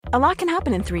A lot can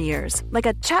happen in 3 years, like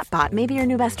a chatbot may be your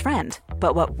new best friend.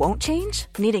 But what won't change?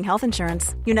 Needing health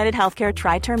insurance. United Healthcare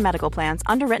Tri-Term Medical Plans,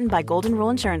 underwritten by Golden Rule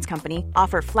Insurance Company,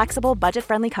 offer flexible,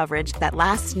 budget-friendly coverage that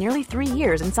lasts nearly 3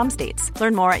 years in some states.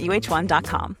 Learn more at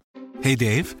uh1.com. Hey,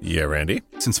 Dave. Yeah, Randy.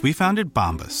 Since we founded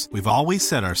Bombas, we've always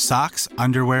said our socks,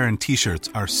 underwear, and T-shirts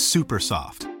are super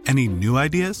soft. Any new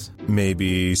ideas?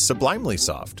 Maybe sublimely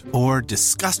soft. Or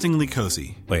disgustingly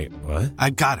cozy. Wait, what? I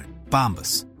got it.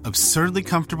 Bombas. Absurdly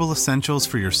comfortable essentials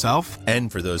for yourself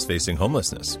and for those facing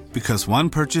homelessness. Because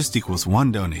one purchased equals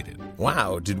one donated.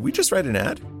 Wow, did we just write an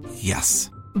ad?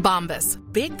 Yes. Bombas.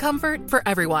 Big comfort for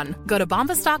everyone. Go to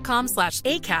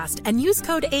bombas.com/ACAST and use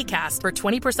code ACAST for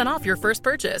 20% off your first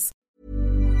purchase.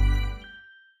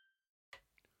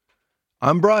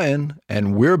 I'm Brian,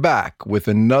 and we're back with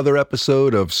another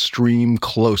episode of Stream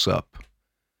Close-Up.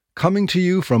 Coming to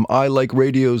you from I Like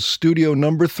Radio's studio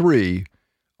number 3,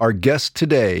 our guest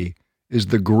today is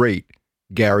the great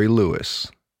Gary Lewis.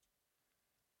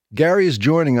 Gary is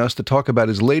joining us to talk about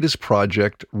his latest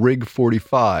project, Rig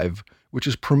 45, which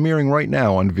is premiering right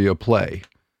now on Viaplay.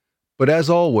 But as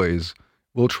always,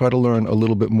 we'll try to learn a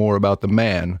little bit more about the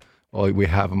man while we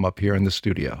have him up here in the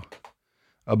studio.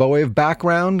 By way of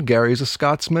background, Gary is a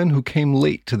Scotsman who came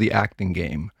late to the acting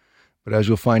game. But as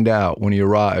you'll find out, when he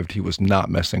arrived, he was not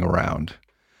messing around.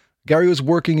 Gary was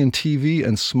working in TV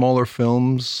and smaller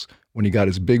films when he got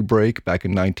his big break back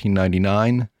in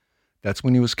 1999. That's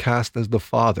when he was cast as the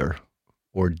father,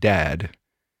 or dad,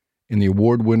 in the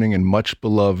award-winning and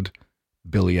much-beloved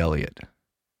Billy Elliot.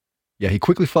 Yeah, he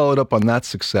quickly followed up on that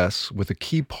success with a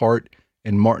key part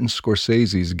in Martin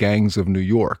Scorsese's Gangs of New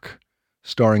York,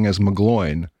 starring as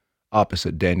McGloin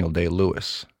opposite Daniel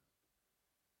Day-Lewis.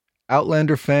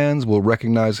 Outlander fans will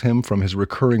recognize him from his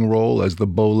recurring role as the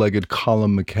bow-legged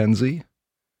Colum Mackenzie.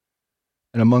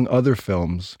 And among other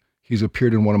films, he's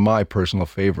appeared in one of my personal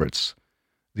favorites,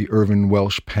 the Irvin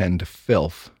Welsh-penned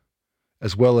Filth,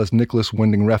 as well as Nicholas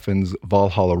Winding Refn's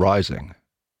Valhalla Rising.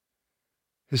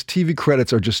 His TV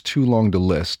credits are just too long to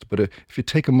list, but if you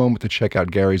take a moment to check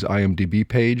out Gary's IMDb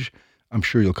page, I'm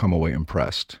sure you'll come away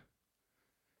impressed.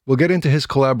 We'll get into his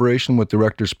collaboration with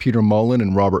directors Peter Mullen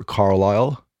and Robert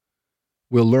Carlyle.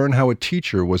 We'll learn how a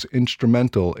teacher was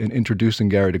instrumental in introducing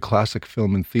Gary to classic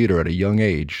film and theater at a young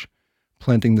age,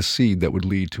 planting the seed that would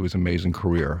lead to his amazing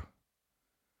career.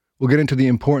 We'll get into the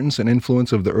importance and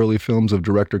influence of the early films of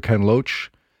director Ken Loach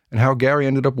and how Gary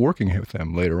ended up working with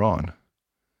him later on.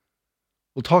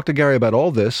 We'll talk to Gary about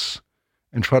all this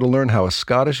and try to learn how a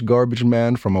Scottish garbage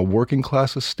man from a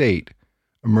working-class estate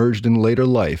emerged in later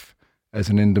life as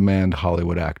an in-demand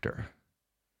Hollywood actor.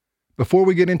 Before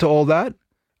we get into all that,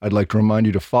 I'd like to remind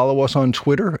you to follow us on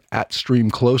Twitter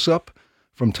 @StreamCloseUp.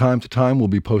 From time to time, we'll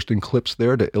be posting clips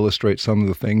there to illustrate some of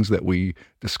the things that we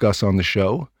discuss on the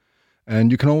show. And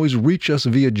you can always reach us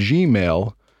via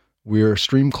Gmail. We're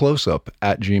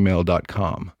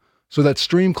streamcloseup@gmail.com. So that's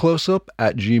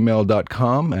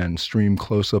streamcloseup@gmail.com and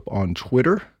streamcloseup on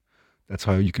Twitter. That's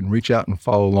how you can reach out and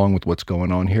follow along with what's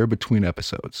going on here between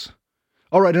episodes.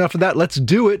 All right, enough of that. Let's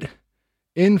do it.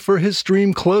 In for his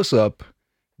Stream Close-Up,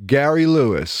 Gary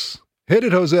Lewis. Hit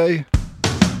it, Jose.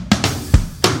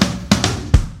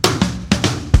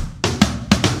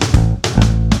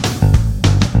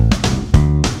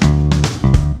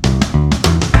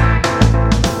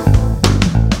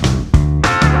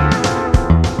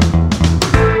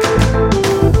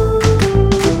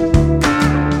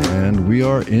 And we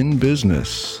are in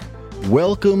business.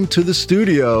 Welcome to the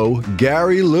studio,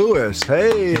 Gary Lewis.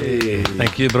 Hey.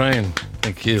 Thank you, Brian.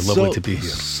 Thank you. Lovely to be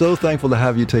here. So thankful to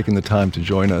have you taking the time to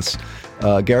join us.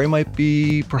 Gary might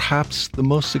be perhaps the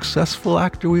most successful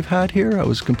actor we've had here. I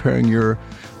was comparing your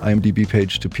IMDb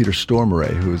page to Peter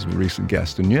Stormare, who is a recent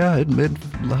guest, and yeah, it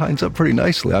lines up pretty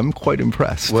nicely. I'm quite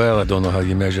impressed. Well, I don't know how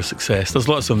you measure success. There's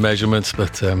lots of measurements,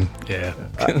 but yeah.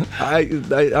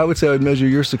 I would say I'd measure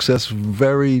your success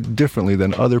very differently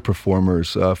than other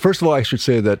performers. First of all, I should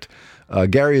say that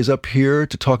Gary is up here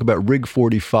to talk about Rig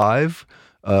 45,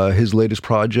 his latest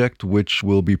project, which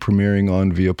will be premiering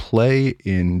on Viaplay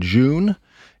in June.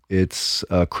 It's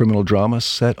a criminal drama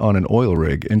set on an oil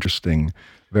rig. Interesting.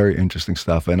 Very interesting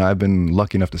stuff. And I've been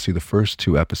lucky enough to see the first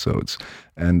 2 episodes.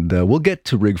 And we'll get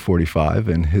to Rig 45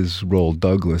 and his role,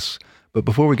 Douglas. But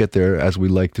before we get there, as we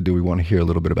like to do, we want to hear a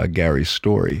little bit about Gary's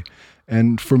story.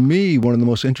 And for me, one of the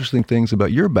most interesting things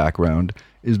about your background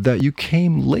is that you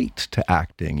came late to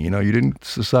acting. You know, you didn't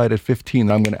decide at 15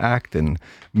 that I'm going to act and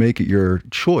make it your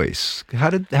choice. How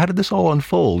did this all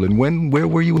unfold? And where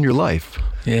were you in your life?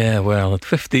 Yeah, well, at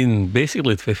 15,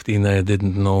 I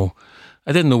didn't know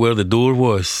where the door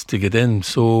was to get in.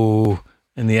 So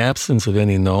in the absence of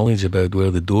any knowledge about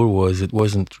where the door was, it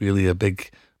wasn't really a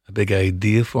big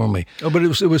idea for me. Oh, but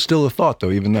it was still a thought,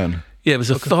 though, even then. Yeah, it was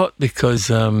a thought because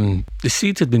the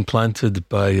seed had been planted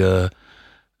by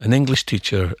an English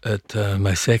teacher at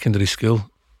my secondary school,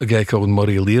 a guy called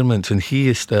Murray Learmont, and he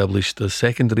established a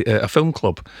film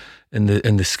club in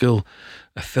the school,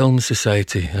 a film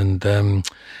society, and the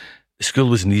school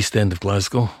was in the East End of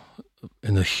Glasgow,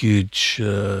 in a huge,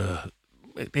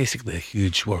 basically a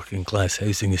huge working class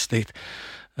housing estate,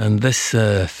 and this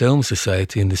film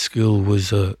society in the school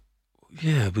was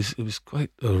it was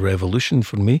quite a revolution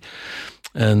for me.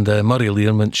 And Murray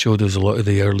Learmont showed us a lot of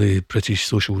the early British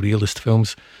social realist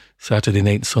films, Saturday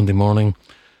Night and Sunday Morning,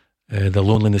 The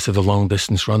Loneliness of the Long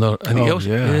Distance Runner, and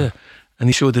and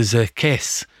he showed us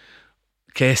Kess.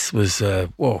 Kess was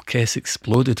Kess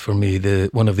exploded for me,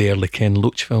 one of the early Ken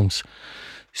Loach films.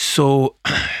 So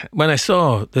when I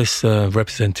saw this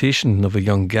representation of a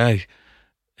young guy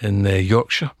in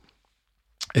Yorkshire,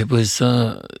 it was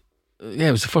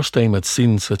the first time I'd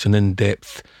seen such an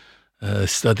in-depth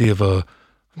study of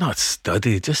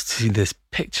just see this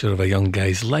picture of a young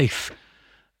guy's life,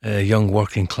 a young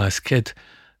working class kid.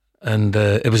 And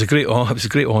it was a great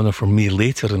honour for me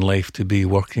later in life to be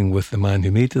working with the man who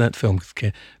made that film,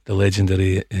 the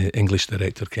legendary English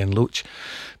director Ken Loach.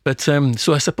 But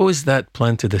so I suppose that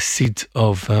planted a seed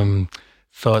of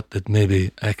thought that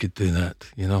maybe I could do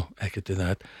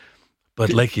that,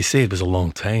 But like you say, it was a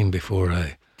long time before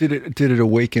I... Did it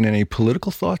awaken any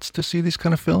political thoughts to see these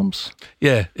kind of films?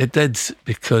 Yeah, it did,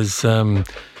 because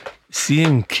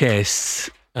seeing Kess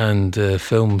and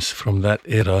films from that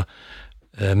era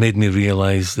made me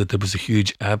realise that there was a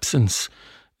huge absence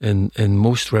in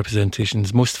most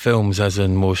representations, most films, as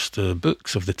in most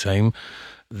books of the time.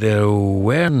 There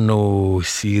were no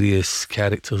serious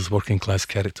characters, working class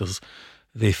characters.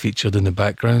 They featured in the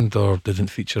background or didn't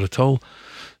feature at all.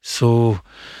 So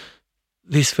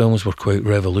these films were quite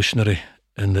revolutionary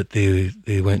in that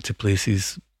they went to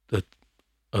places that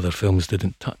other films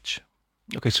didn't touch.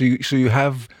 Okay, so you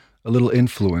have a little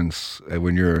influence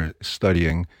when you're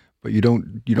studying, but you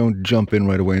don't jump in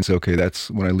right away and say, okay, that's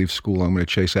when I leave school, I'm going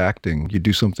to chase acting. You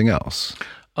do something else.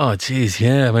 Oh, geez,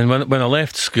 yeah. I mean, when I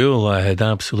left school, I had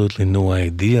absolutely no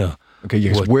idea. Okay,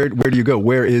 yes. Where do you go?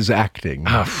 Where is acting?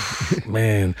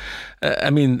 Man. I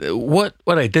mean, what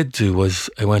I did do was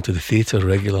I went to the theatre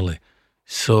regularly.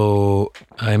 So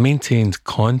I maintained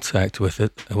contact with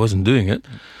it. I wasn't doing it,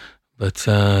 but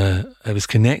I was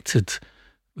connected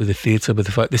with the theatre, but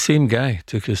the same guy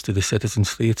took us to the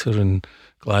Citizens Theatre in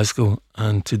Glasgow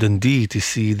and to Dundee to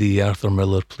see the Arthur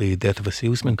Miller play Death of a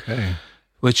Salesman,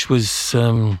 which was,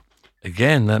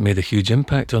 again, that made a huge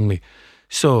impact on me.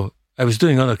 So I was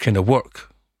doing other kind of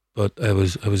work, but I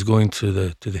was going to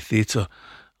the theatre,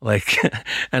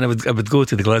 and I would go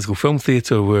to the Glasgow Film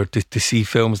Theatre where to see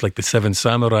films like The Seven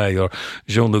Samurai or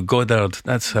Jean-Luc Godard.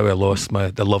 That's how I lost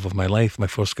the love of my life, my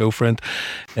first girlfriend,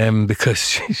 because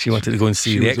she wanted to go and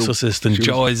see The Exorcist and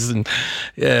Jaws, and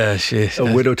she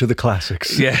a widow to the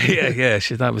classics. Yeah.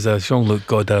 That was a Jean-Luc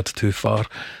Godard too far.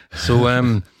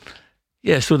 So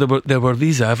so there were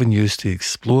these avenues to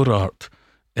explore art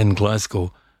in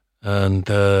Glasgow. And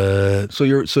so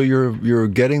you're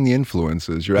getting the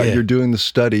influences. You're doing the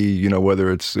study,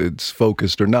 whether it's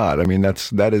focused or not. I mean,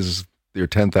 that is your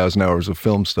 10,000 hours of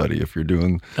film study. If you're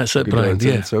doing that's it, Brian.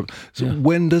 Yeah. So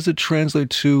when does it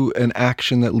translate to an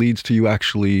action that leads to you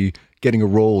actually getting a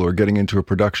role or getting into a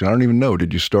production? I don't even know.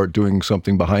 Did you start doing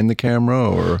something behind the camera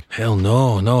or? Hell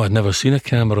no. I'd never seen a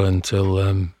camera until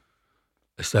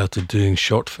I started doing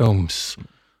short films,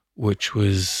 which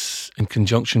was in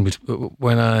conjunction with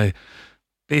when I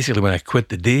quit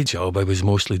the day job. I was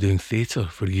mostly doing theatre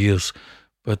for years,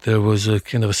 but there was a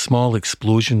kind of a small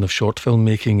explosion of short film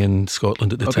making in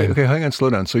Scotland at the time. Okay, hang on, slow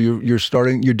down. So you're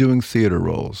doing theatre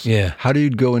roles. Yeah. How do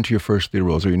you go into your first theatre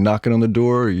roles? Are you knocking on the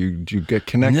door? Do you get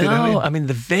connected? No, I mean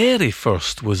the very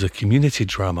first was a community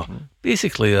drama,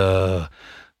 basically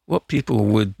what people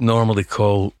would normally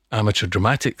call amateur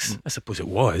dramatics. I suppose it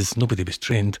was. Nobody was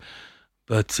trained.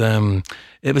 But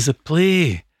it was a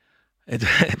play.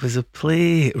 It was a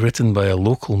play written by a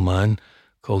local man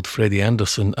called Freddie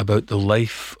Anderson about the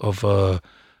life of a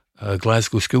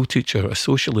Glasgow school teacher, a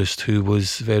socialist who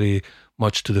was very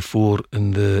much to the fore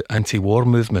in the anti-war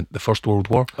movement, the First World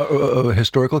War. A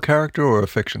historical character or a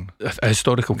fiction? A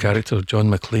historical character, John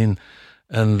McLean.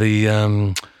 And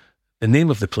the name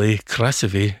of the play,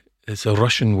 Krasivy, is a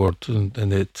Russian word,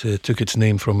 and it took its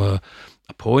name from a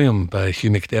poem by Hugh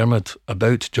McDermott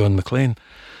about John McLean.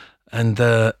 And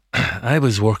I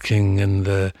was working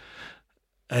when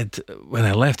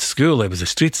I left school, I was a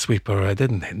street sweeper. I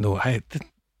didn't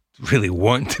really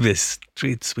want to be a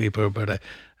street sweeper, but I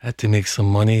had to make some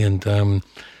money. And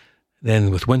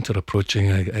then with winter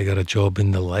approaching, I got a job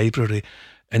in the library.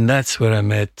 And that's where I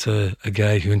met a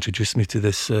guy who introduced me to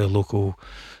this local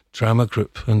drama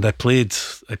group. And I played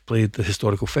the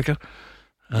historical figure.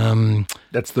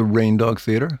 That's the Rain Dog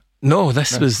Theatre? No,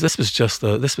 this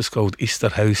was called Easter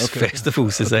House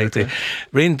Festival Society. Okay.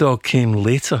 Rain Dog came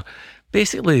later.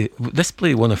 Basically, this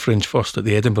play won a Fringe first at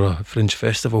the Edinburgh Fringe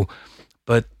Festival,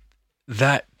 but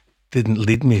that didn't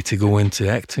lead me to go into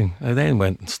acting. I then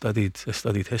went and studied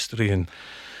history,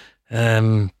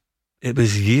 and it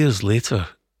was years later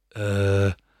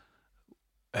when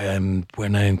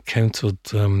I encountered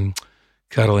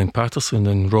Caroline Patterson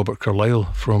and Robert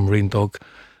Carlyle from Rain Dog,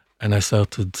 and I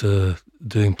started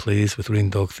doing plays with Rain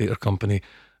Dog Theatre Company,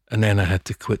 and then I had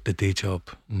to quit the day job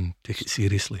and take it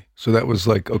seriously. So that was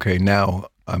like, okay, now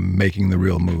I'm making the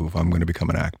real move. I'm going to become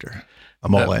an actor.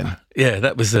 I'm all in. Yeah,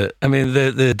 that was it. I mean,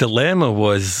 the dilemma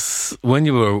was when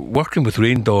you were working with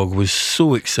Rain Dog was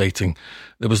so exciting.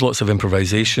 There was lots of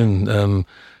improvisation.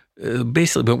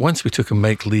 Basically, but once we took a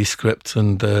Mike Leigh script,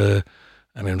 and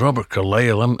Robert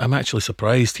Carlyle, I'm actually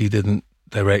surprised he didn't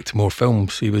direct more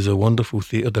films. He was a wonderful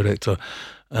theatre director.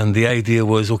 And the idea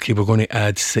was, okay, we're going to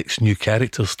add 6 new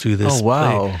characters to this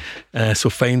play. So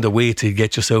find a way to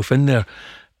get yourself in there.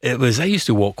 I used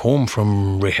to walk home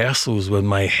from rehearsals with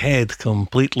my head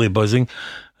completely buzzing,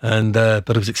 but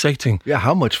it was exciting. Yeah,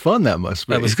 how much fun that must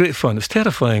be. It was great fun. It was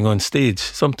terrifying on stage.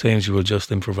 Sometimes you were just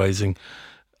improvising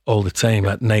all the time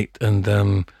at night,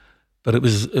 but it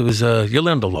was you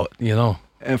learned a lot, you know.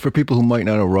 And for people who might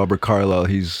not know Robert Carlyle,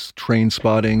 he's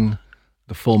Trainspotting,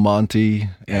 The Full Monty,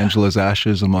 Angela's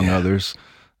Ashes, among others.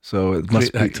 So it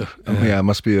must Great be, actor. It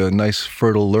must be a nice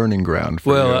fertile learning ground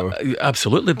for you.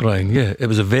 Absolutely, Brian. Yeah, it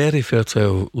was a very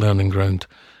fertile learning ground.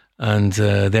 And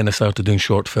then I started doing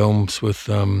short films with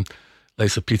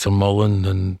likes of Peter Mullen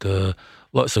and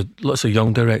lots of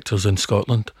young directors in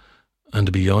Scotland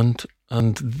and beyond.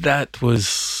 And that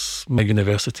was my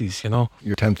universities, you know.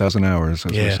 Your 10,000 hours,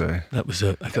 as we say. That was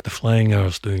it. I got the flying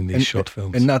hours doing these short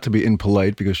films. And not to be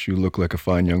impolite, because you look like a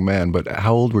fine young man, but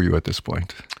how old were you at this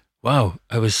point? Wow,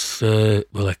 I was, I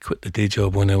quit the day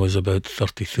job when I was about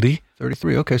 33.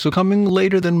 33, okay, so coming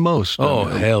later than most. Oh,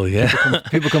 hell yeah.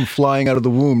 People come flying out of the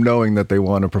womb knowing that they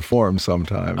want to perform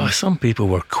sometimes. Oh, some people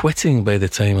were quitting by the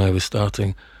time I was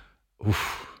starting.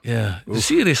 Oof. Yeah,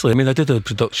 seriously. I mean, I did a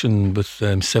production with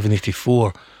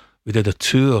 784. We did a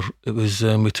tour. It was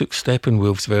we took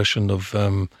Steppenwolf's version of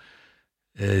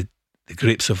The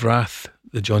Grapes of Wrath,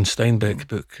 the John Steinbeck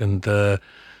book, and there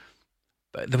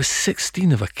was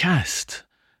 16 of a cast,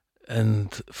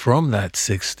 and from that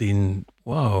 16,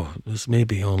 there's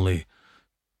maybe only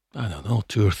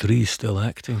 2 or 3 still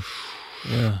acting.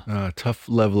 Yeah, tough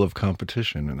level of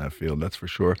competition in that field, that's for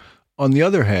sure. On the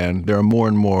other hand, there are more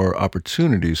and more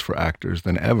opportunities for actors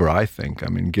than ever, I think. I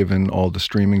mean, given all the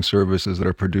streaming services that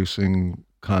are producing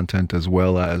content, as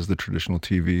well as the traditional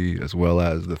TV, as well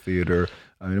as the theater,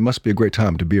 I mean, it must be a great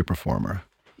time to be a performer.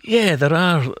 Yeah, there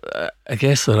are. I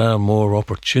guess there are more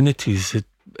opportunities.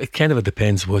 It kind of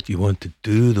depends what you want to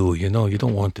do, though. You know, you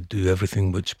don't want to do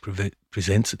everything which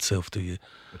presents itself to you.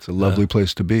 It's a lovely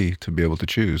place to be able to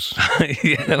choose.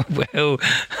 Yeah,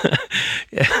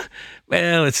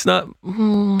 it's not.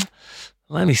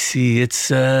 Let me see. It's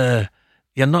you're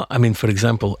not. I mean, for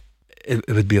example, it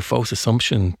would be a false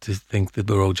assumption to think that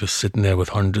we're all just sitting there with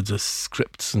hundreds of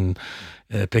scripts and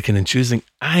picking and choosing.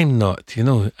 I'm not. You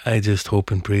know, I just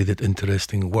hope and pray that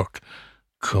interesting work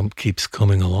keeps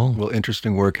coming along. Well,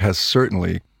 interesting work has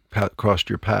certainly crossed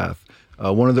your path.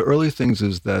 One of the early things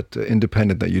is that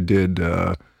independent that you did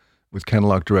with Ken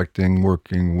Lock directing,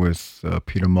 working with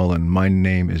Peter Mullen, My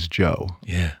Name is Joe,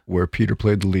 where Peter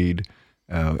played the lead,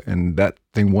 and that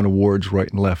thing won awards right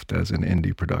and left as an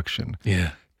indie production.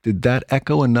 Yeah. Did that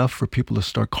echo enough for people to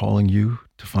start calling you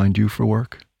to find you for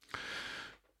work?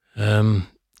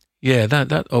 Yeah,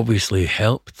 that obviously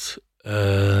helped.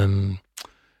 I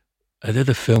did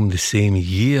a film the same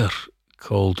year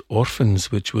called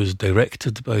Orphans, which was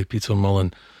directed by Peter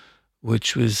Mullen,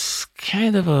 which was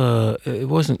kind of it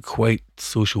wasn't quite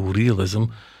social realism,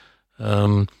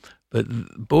 but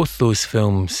both those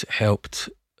films helped.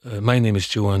 My Name is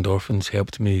Joe and Orphans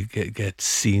helped me get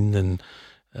seen and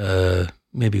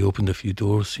maybe opened a few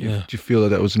doors. Yeah. Do you feel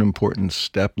that was an important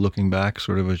step looking back,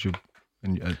 sort of as you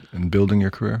in building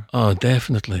your career? Oh,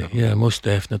 definitely. Yeah, most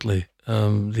definitely.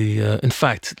 In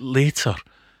fact,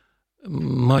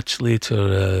 much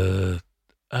later,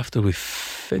 after we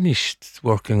finished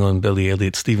working on Billy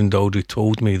Elliot, Stephen Daldry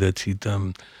told me that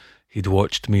he'd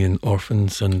watched me in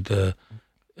Orphans and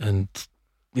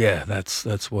Yeah,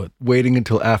 that's what. Waiting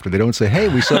until after. They don't say, hey,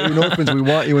 we saw you in Orphans, we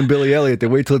want you in Billy Elliot. They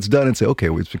wait till it's done and say, okay,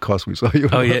 well, it's because we saw you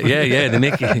in Orphans.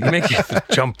 They make you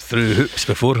jump through hoops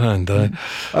beforehand. I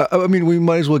mean, we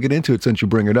might as well get into it since you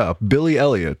bring it up. Billy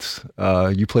Elliot,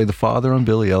 you play the father on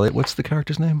Billy Elliot. What's the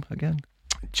character's name again?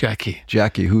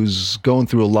 Jackie, who's going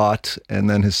through a lot, and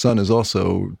then his son is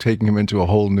also taking him into a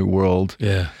whole new world.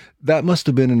 Yeah. That must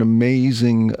have been an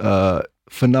amazing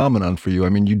phenomenon for you. I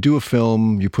mean, you do a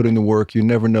film, you put in the work, you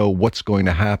never know what's going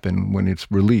to happen when it's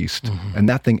released. Mm-hmm. And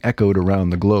that thing echoed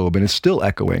around the globe, and it's still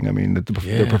echoing. I mean,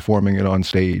 they're performing it on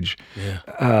stage.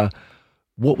 Yeah.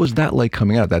 What was that like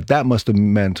coming out? That must have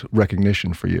meant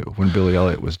recognition for you when Billy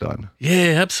Elliot was done.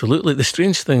 Yeah, absolutely. The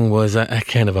strange thing was I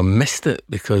kind of missed it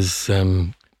because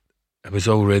I was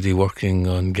already working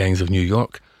on Gangs of New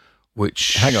York,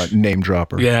 which... Hang on, name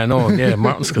dropper. Yeah, I know. Yeah,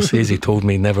 Martin Scorsese told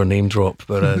me never name drop,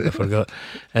 but I forgot.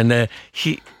 And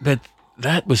but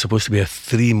that was supposed to be a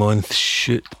 3-month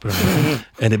shoot,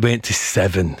 and it went to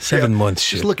 7 months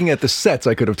shoot. Just looking at the sets,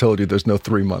 I could have told you there's no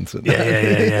 3 months in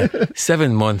that. Yeah.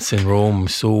 7 months in Rome.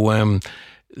 So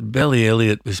Billy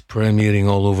Elliot was premiering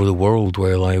all over the world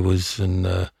while I was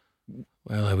in...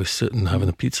 I was sitting having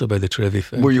a pizza by the Trevi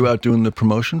Fountain. Were you out doing the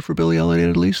promotion for Billy Elliot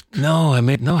at least? No,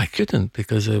 I couldn't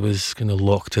because I was kind of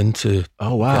locked into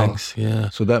Gangs. Yeah.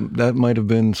 So that might have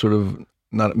been sort of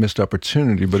not a missed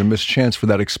opportunity, but a missed chance for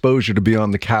that exposure to be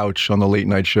on the couch on the late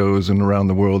night shows and around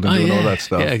the world and doing all that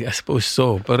stuff. Yeah, I suppose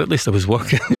so. But at least I was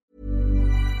working.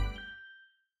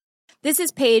 This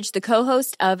is Paige, the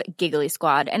co-host of Giggly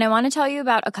Squad, and I want to tell you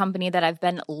about a company that I've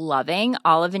been loving,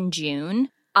 Olive & June.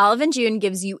 Olive & June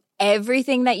gives you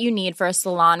everything that you need for a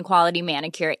salon-quality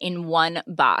manicure in one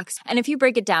box. And if you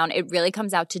break it down, it really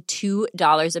comes out to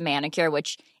 $2 a manicure,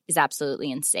 which is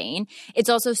absolutely insane. It's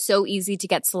also so easy to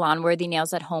get salon-worthy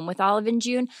nails at home with Olive &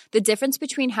 June. The difference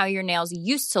between how your nails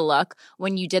used to look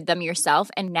when you did them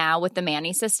yourself and now with the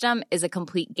Mani system is a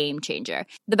complete game changer.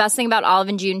 The best thing about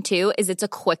Olive & June, too, is it's a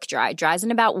quick dry. Dries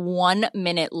in about 1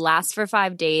 minute, lasts for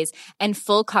 5 days, and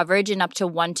full coverage in up to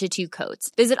 1 to 2 coats.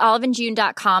 Visit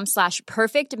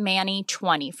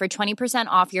oliveandjune.com/perfectmani20 for 20%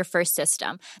 off your first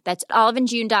system. That's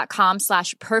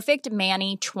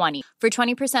oliveandjune.com/perfectmani20 for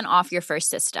 20% off your first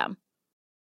system.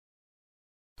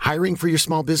 Hiring for your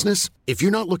small business? If you're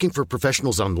not looking for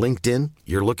professionals on LinkedIn,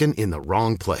 you're looking in the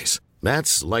wrong place.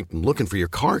 That's like looking for your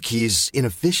car keys in a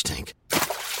fish tank.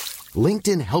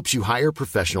 LinkedIn helps you hire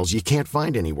professionals you can't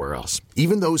find anywhere else,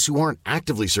 even those who aren't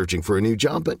actively searching for a new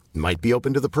job but might be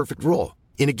open to the perfect role.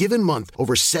 In a given month,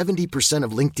 over 70%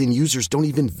 of LinkedIn users don't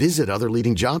even visit other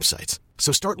leading job sites.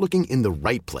 So start looking in the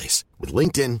right place. With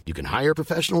LinkedIn, you can hire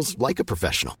professionals like a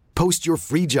professional. Post your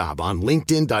free job on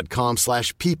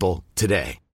linkedin.com/people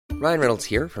today. Ryan Reynolds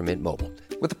here from Mint Mobile.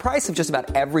 With the price of just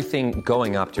about everything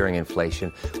going up during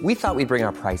inflation, we thought we'd bring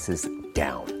our prices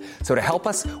down. So to help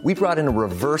us, we brought in a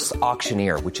reverse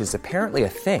auctioneer, which is apparently a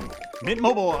thing. Mint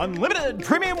Mobile Unlimited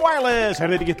Premium Wireless. How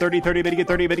to get 30, 30, bit to get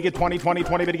 30, bit to get 20, 20,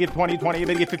 20, bit to get 20, 20,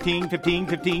 bit to get 15, 15,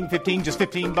 15, 15, just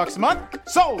 $15 a month?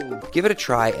 Sold! Give it a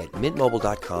try at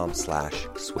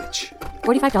mintmobile.com/switch.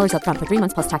 $45 up front for 3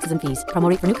 months plus taxes and fees. Promo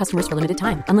rate for new customers for limited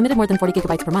time. Unlimited more than 40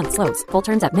 gigabytes per month. Slows full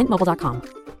terms at mintmobile.com.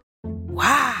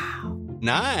 Wow.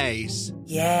 Nice.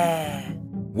 Yeah.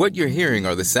 What you're hearing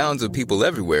are the sounds of people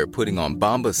everywhere putting on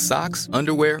Bombas socks,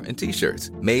 underwear, and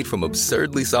T-shirts made from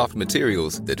absurdly soft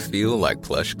materials that feel like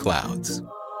plush clouds.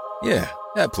 Yeah,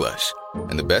 that plush.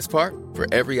 And the best part? For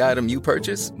every item you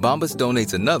purchase, Bombas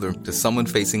donates another to someone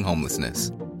facing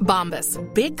homelessness. Bombas.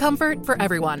 Big comfort for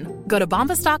everyone. Go to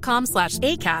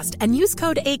bombas.com/ACAST and use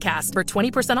code ACAST for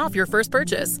 20% off your first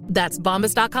purchase. That's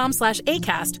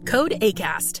bombas.com/ACAST. Code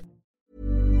ACAST.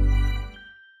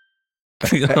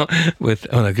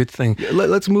 On a good thing.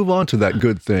 Let's move on to that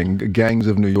good thing, Gangs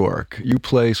of New York. You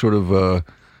play sort of a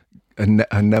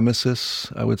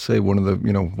nemesis, I would say, one of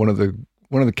the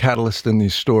catalysts in the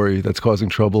story that's causing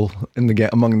trouble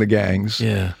among the gangs.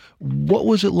 Yeah. What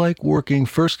was it like working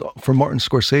first for Martin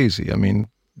Scorsese? I mean,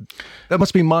 that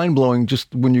must be mind-blowing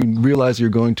just when you realize you're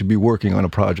going to be working on a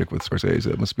project with Scorsese.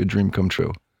 It must be a dream come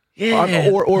true. Yeah.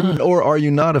 Or are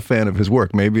you not a fan of his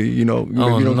work? Maybe, you don't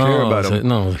care about him.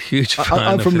 No, huge fan.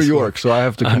 I'm from New York, so I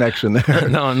have the connection there.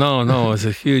 No. I was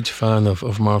a huge fan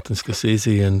of Martin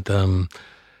Scorsese, and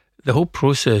the whole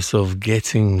process of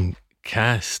getting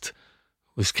cast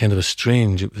was kind of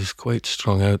strange. It was quite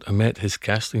strung out. I met his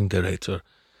casting director,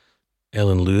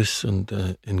 Ellen Lewis, in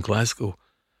Glasgow,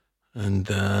 and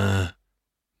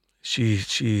she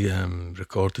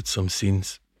recorded some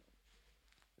scenes.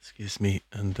 Excuse me.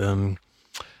 And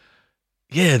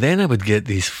then I would get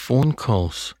these phone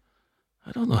calls,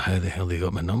 I don't know how the hell they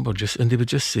got my number. And they would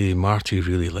just say, Marty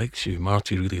really likes you.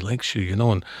 Marty really likes you,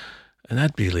 and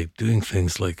I'd be like doing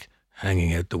things like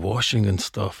hanging out the washing and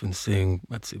stuff and saying,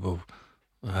 I'd say, well,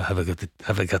 have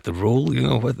I got the role?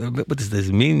 What does this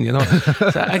mean?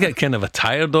 So I get kind of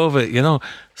tired of it,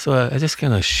 So I just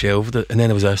kind of shelved it, and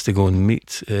then I was asked to go and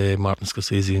meet Martin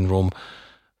Scorsese in Rome,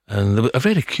 and a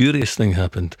very curious thing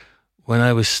happened when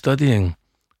I was studying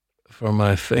for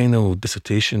my final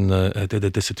dissertation. I did a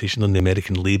dissertation on the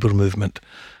American labour movement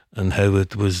and how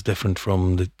it was different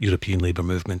from the European labour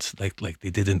movements. Like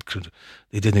they didn't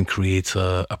create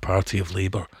a party of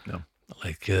labour, no.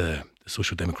 Like the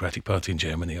Social Democratic Party in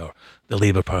Germany or the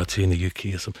Labour Party in the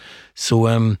UK or something. So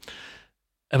I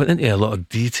went into a lot of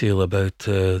detail about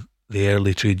the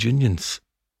early trade unions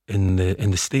in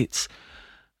the States.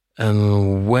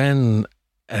 And when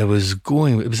I was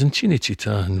going, it was in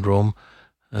Cinecittà in Rome,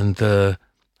 and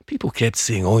people kept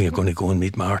saying, "Oh, you're going to go and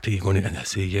meet Marty." And I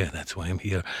say, "Yeah, that's why I'm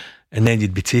here." And then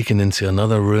you'd be taken into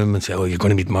another room and say, "Oh, you're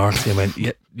going to meet Marty." I went,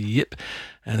 "Yep."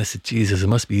 And I said, "Jesus, it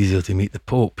must be easier to meet the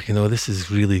Pope. This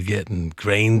is really getting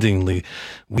grindingly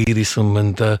wearisome."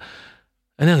 And then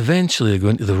eventually I go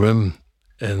into the room,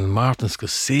 and Martin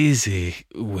Scorsese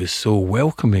was so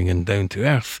welcoming and down to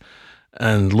earth.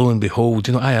 And lo and behold,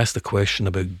 I asked a question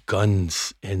about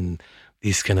guns in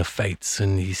these kind of fights,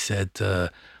 and he said, the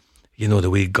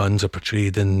way guns are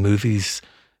portrayed in movies,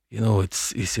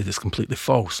 he said it's completely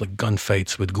false. Like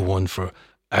gunfights would go on for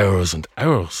hours and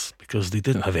hours because they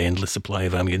didn't have endless supply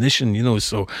of ammunition,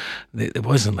 so it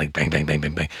wasn't like bang, bang, bang,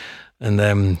 bang, bang. And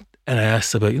I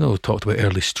asked about, talked about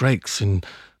early strikes and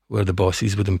where the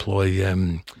bosses would employ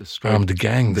armed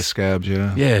gangs. The scabs,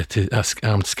 yeah. Yeah, to ask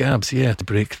armed scabs, yeah, to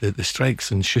break the strikes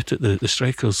and shoot at the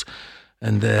strikers.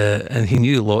 And he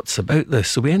knew lots about this.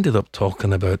 So we ended up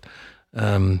talking about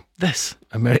this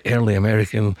early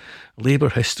American labour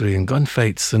history and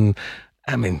gunfights. And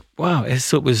I mean, wow.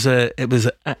 So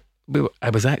I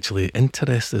was actually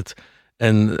interested.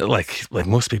 And like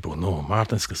most people know,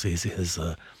 Martin Scorsese has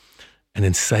an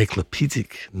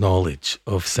encyclopedic knowledge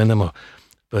of cinema.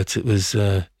 But it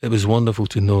was wonderful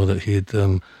to know that he had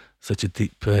such a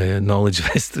deep knowledge of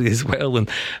history as well. And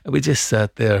we just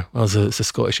sat there. It's a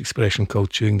Scottish expression called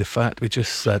chewing the fat. We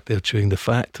just sat there chewing the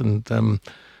fat, and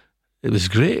it was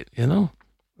great, And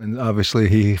obviously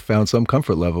he found some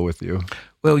comfort level with you.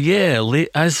 Well, yeah.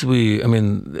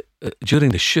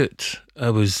 During the shoot, I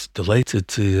was delighted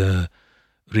to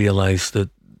realise that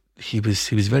he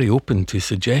was very open to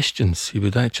suggestions. He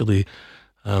would actually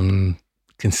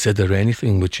consider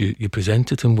anything which you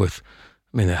presented him with.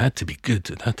 It had to be good.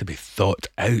 It had to be thought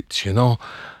out,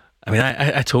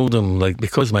 I told him,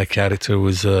 because my character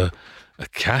was a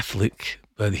Catholic,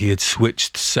 but he had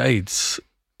switched sides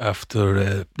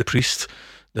after the priest,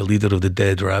 the leader of the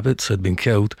Dead Rabbits, had been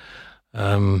killed.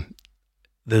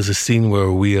 There's a scene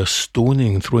where we are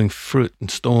throwing fruit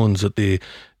and stones at the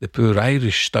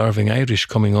poor starving Irish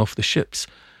coming off the ships.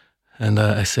 And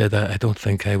I said, I don't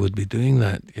think I would be doing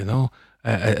that,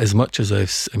 as much as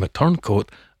I'm a turncoat,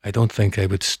 I don't think I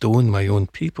would stone my own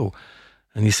people.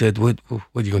 And he said, what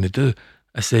are you going to do?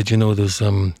 I said,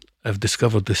 I've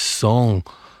discovered this song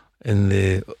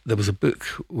there was a book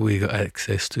we got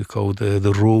access to called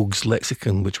The Rogues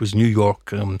Lexicon, which was New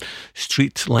York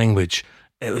street language.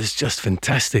 It was just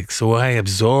fantastic. So I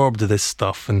absorbed this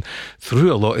stuff and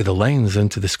threw a lot of the lines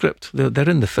into the script. They're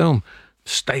in the film.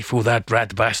 Stifle that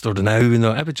rat bastard now.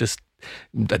 I would just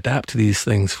adapt these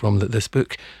things from this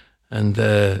book, and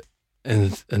Martin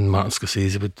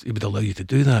Scorsese would allow you to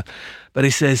do that. But he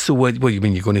says, "So what you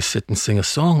mean? You're going to sit and sing a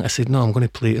song?" I said, "No, I'm going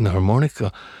to play it in a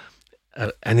harmonica."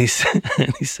 And he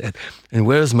said, "And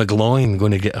where's McGloin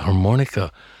going to get a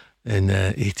harmonica in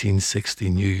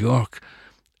 1860 New York?"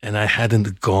 And I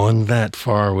hadn't gone that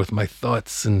far with my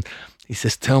thoughts. And he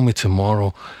says, "Tell me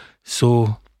tomorrow."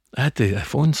 So I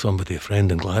phoned somebody, a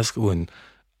friend in Glasgow, and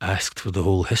asked for the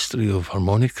whole history of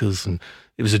harmonicas. And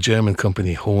it was a German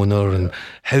company, Hohner, and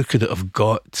how could it have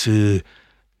got to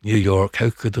New York? How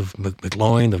could have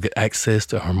McGloin have got access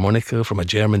to a harmonica from a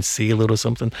German sailor or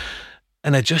something?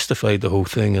 And I justified the whole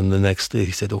thing, and the next day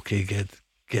he said, "Okay,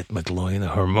 get McGloin a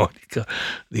harmonica,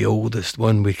 the oldest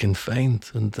one we can find."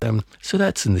 And so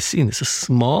that's in the scene. It's a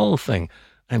small thing.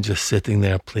 I'm just sitting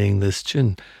there playing this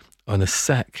tune on a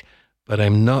sack, but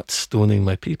I'm not stoning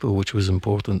my people, which was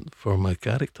important for my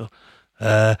character.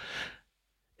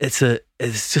 It's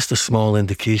just a small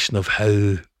indication of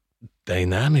how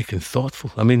dynamic and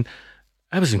thoughtful.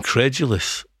 I was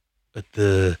incredulous at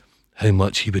how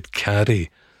much he would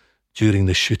carry during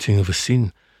the shooting of a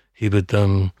scene. He would.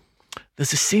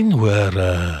 There's a scene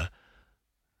where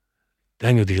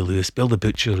Daniel Day-Lewis, Bill the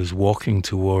Butcher, is walking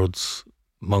towards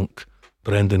Monk,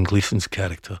 Brendan Gleeson's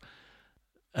character.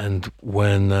 And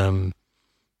when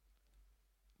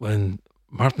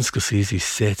Martin Scorsese's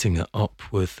setting it up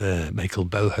with Michael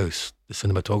Bauhaus, the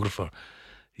cinematographer,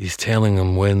 he's telling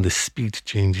him when the speed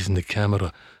changes in the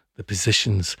camera, the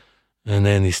positions, and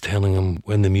then he's telling him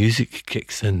when the music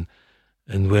kicks in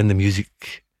and when the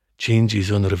music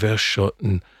changes on the reverse shot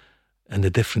and the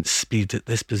different speed at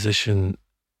this position.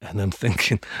 And I'm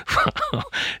thinking, wow,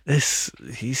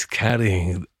 he's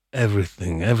carrying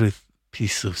everything, every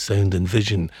piece of sound and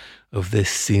vision of this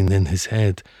scene in his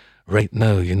head right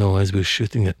now, as we're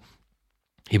shooting it.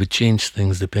 He would change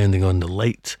things depending on the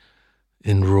light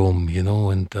in Rome,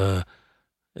 and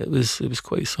it was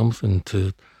quite something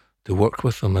to work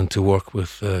with him and to work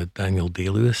with Daniel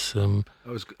Day-Lewis.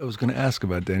 I was going to ask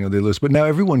about Daniel Day-Lewis, but now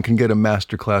everyone can get a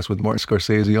masterclass with Martin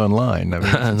Scorsese online. I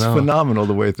mean, it's phenomenal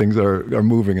the way things are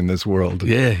moving in this world.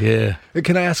 Yeah.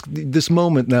 Can I ask, this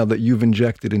moment now that you've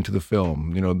injected into the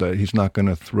film, that he's not going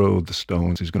to throw the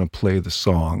stones, he's going to play the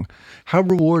song. How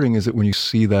rewarding is it when you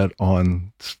see that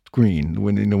on screen,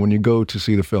 when you go to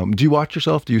see the film? Do you watch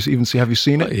yourself? Do you even have you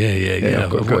seen it? Yeah.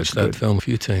 I've watched that film a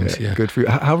few times, yeah. Good for you.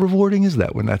 How rewarding is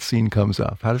that when that scene comes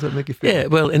up? How does that make you feel? Yeah,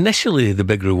 well, initially the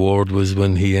big reward was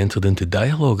when he entered into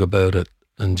dialogue about it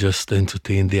and just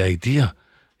entertained the idea.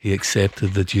 He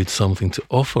accepted that you had something to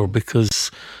offer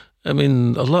because, I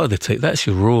mean, a lot of the time that's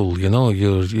your role. You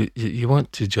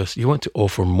want to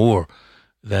offer more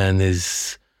than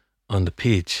is on the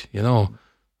page.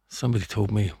 Somebody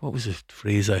told me, what was the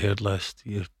phrase I heard last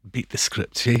year? Beat the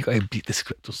script. You got to beat the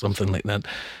script or something like that.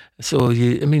 So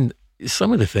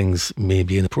some of the things may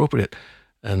be inappropriate,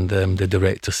 and the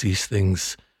director sees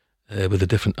things with a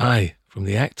different eye from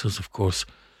the actors. Of course,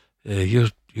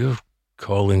 you're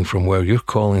calling from where you're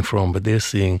calling from, but they're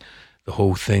seeing the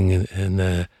whole thing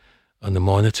on the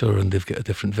monitor, and they've got a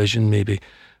different vision maybe.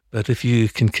 But if you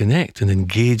can connect and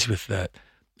engage with that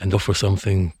and offer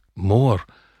something more,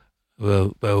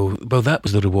 well, that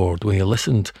was the reward when you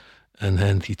listened, and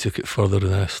then he took it further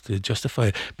and asked to justify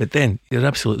it. But then you're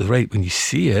absolutely right. When you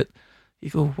see it, you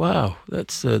go, wow,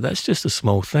 that's just a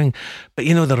small thing. But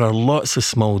there are lots of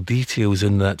small details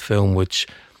in that film which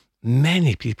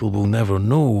many people will never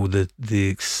know the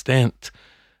extent,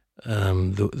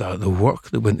 the work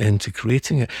that went into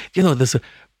creating it. There's a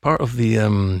part of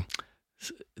the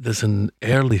there's an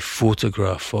early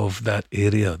photograph of that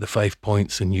area, the 5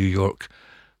 Points in New York,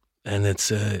 and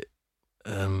it's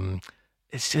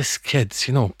just kids,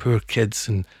 poor kids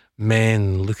and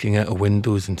men looking out of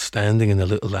windows and standing in a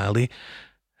little alley.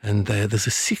 And there's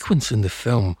a sequence in the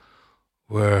film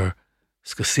where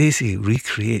Scorsese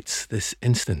recreates this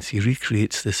instance. He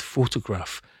recreates this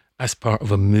photograph as part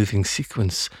of a moving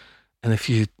sequence. And if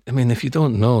you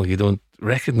don't know, you don't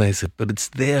recognize it, but it's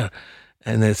there.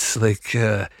 And it's like,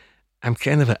 I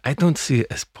don't see it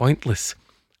as pointless,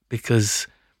 because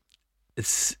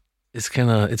it's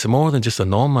more than just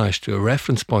an homage to a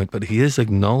reference point, but he is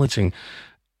acknowledging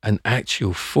an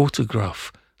actual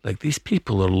photograph. Like, these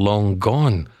people are long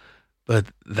gone, but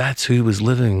that's who was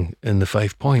living in the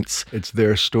 5 Points. It's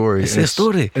their story. It's their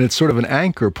story. And it's sort of an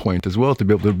anchor point as well to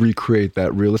be able to recreate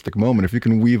that realistic moment. If you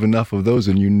can weave enough of those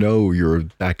in, you're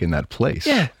back in that place.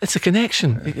 Yeah, it's a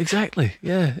connection. Exactly.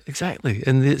 Yeah, exactly.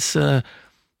 And it's,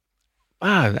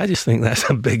 I just think that's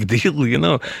a big deal,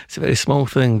 It's a very small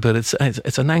thing, but it's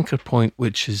an anchor point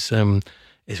which is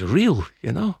real,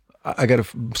 I got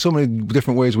so many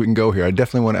different ways we can go here. I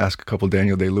definitely want to ask a couple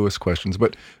Daniel Day-Lewis questions,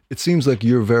 but it seems like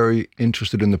you're very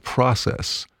interested in the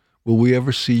process. Will we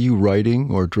ever see you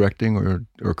writing or directing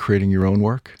or creating your own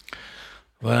work?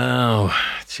 Wow,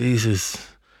 Jesus.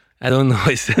 I don't know.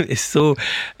 It's so,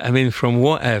 from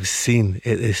what I've seen,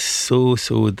 it is so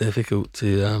difficult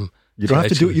to... You don't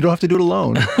have to do it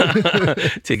alone.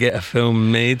 To get a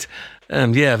film made.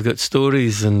 I've got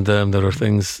stories, and there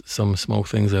are some small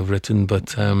things I've written, but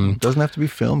doesn't have to be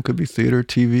film. Could be theater,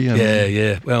 TV.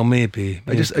 Yeah. Well, maybe.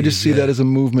 I just see that as a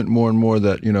movement more and more,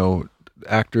 that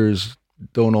actors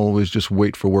don't always just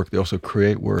wait for work; they also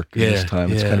create work in this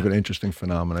time. It's kind of an interesting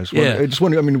phenomenon. I just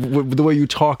wonder. The way you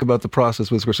talk about the process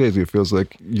with Scorsese, it feels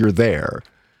like you're there.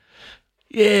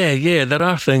 Yeah, there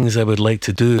are things I would like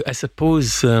to do. I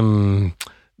suppose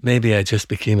maybe I just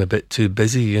became a bit too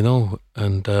busy, and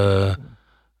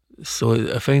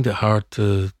so I find it hard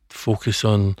to focus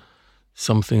on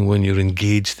something when you're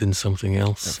engaged in something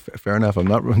else. Fair enough. I'm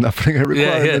not putting any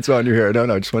requirements on you here. No,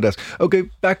 I just want to ask. Okay,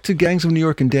 back to Gangs of New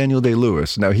York and Daniel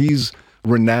Day-Lewis. Now, he's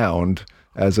renowned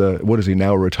as a, what is he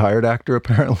now, a retired actor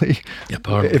apparently? Yeah,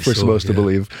 apparently if we're supposed to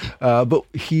believe. But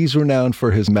he's renowned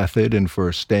for his method and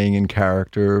for staying in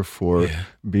character, for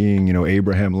being,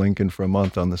 Abraham Lincoln for a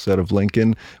month on the set of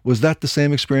Lincoln. Was that the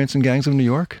same experience in Gangs of New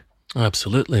York?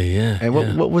 Absolutely, yeah. And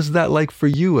what was that like for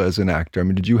you as an actor? I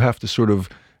mean, did you have to sort of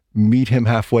meet him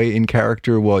halfway in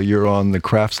character while you're on the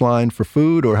crafts line for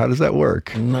food, or how does that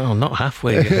work? No, not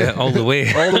halfway, all the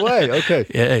way. All the way, okay.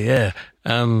 Yeah.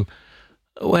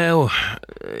 Well,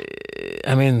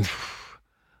 I mean,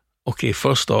 okay,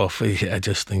 first off, I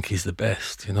just think he's the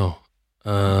best,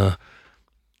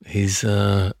 He's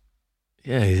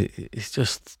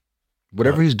just...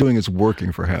 Whatever he's doing is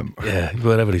working for him. Yeah,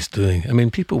 whatever he's doing. I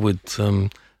mean, people would...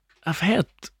 I've heard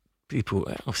people...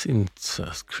 I've seen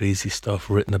crazy stuff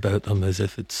written about him as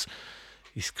if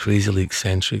he's crazily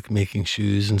eccentric, making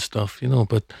shoes and stuff,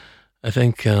 But I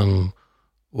think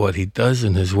what he does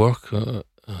in his work,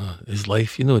 his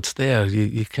life, it's there.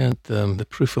 You can't... the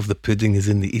proof of the pudding is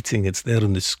in the eating. It's there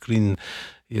on the screen.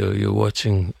 You're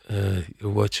watching a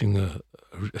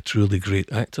truly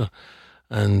great actor.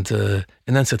 And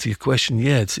in answer to your question,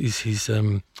 he's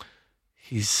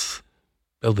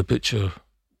Bill the Butcher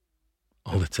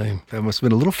all the time. That must have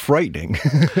been a little frightening.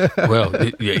 Well,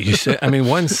 you said. I mean,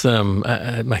 once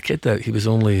my kid, he was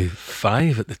only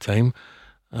 5 at the time,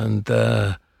 and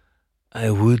I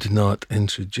would not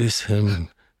introduce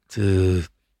him to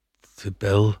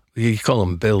Bill. You call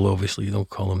him Bill, obviously. You don't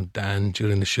call him Dan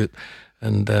during the shoot.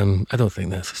 And I don't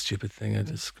think that's a stupid thing.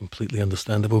 It's completely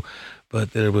understandable.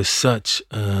 But there was such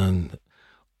an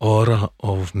aura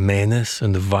of menace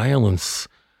and violence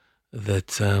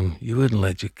that you wouldn't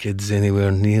let your kids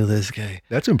anywhere near this guy.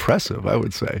 That's impressive, I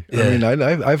would say. Yeah. I mean,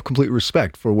 I have complete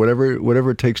respect for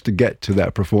whatever it takes to get to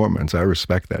that performance. I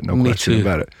respect that, no question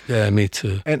about it. Yeah, me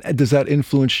too. And does that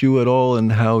influence you at all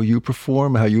in how you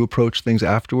perform, how you approach things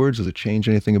afterwards? Does it change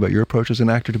anything about your approach as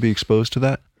an actor to be exposed to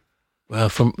that? Well,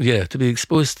 to be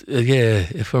exposed,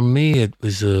 for me it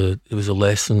was a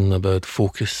lesson about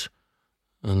focus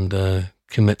and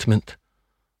commitment,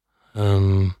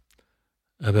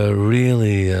 about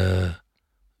really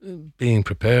being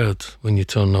prepared when you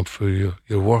turn up for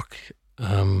your work,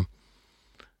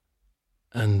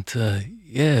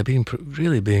 being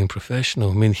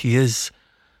professional. I mean, he is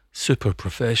super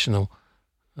professional,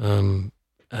 and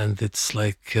it's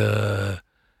like.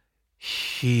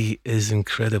 He is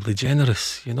incredibly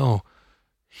generous,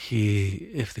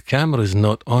 if the camera is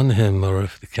not on him, or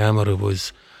if the camera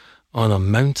was on a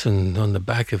mountain on the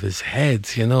back of his head,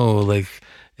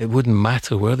 it wouldn't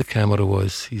matter where the camera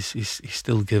was. He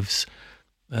still gives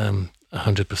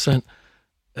 100%,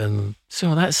 and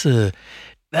so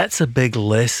that's a big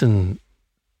lesson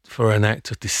for an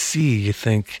actor to see. You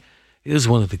think here's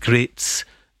one of the greats,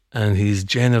 and he's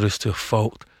generous to a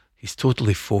fault. He's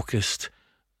totally focused.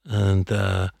 And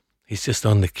he's just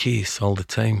on the case all the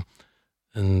time.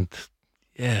 And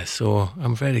so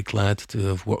I'm very glad to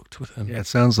have worked with him. Yeah, it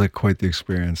sounds like quite the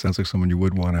experience. Sounds like someone you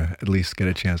would want to at least get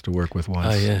a chance to work with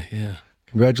once. Yeah.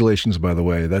 Congratulations, by the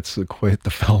way. That's quite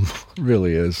the film. It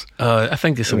really is. I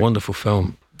think it's a wonderful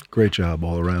film. Great job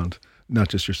all around. Not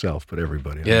just yourself, but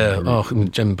everybody. Yeah,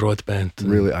 Jim Broadbent,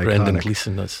 really Brendan iconic.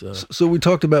 Gleeson. So we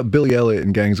talked about Billy Elliot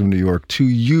and Gangs of New York, 2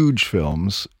 huge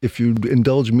films. If you'd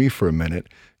indulge me for a minute,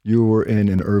 you were in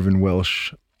an Irvin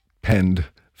Welsh penned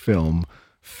film,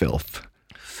 Filth.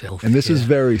 And this is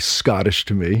very Scottish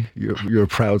to me. You're a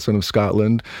proud son of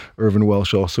Scotland. Irvin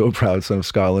Welsh, also a proud son of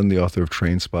Scotland, the author of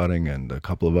Trainspotting and a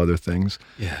couple of other things.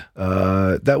 Yeah.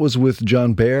 That was with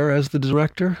John Baer as the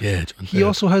director. Yeah, John He Baer.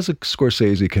 also has a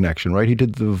Scorsese connection, right? He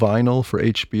did the Vinyl for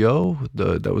HBO.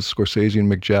 That was Scorsese and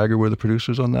Mick Jagger were the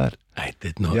producers on that. I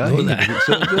did not know that.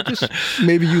 So just,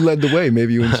 maybe you led the way.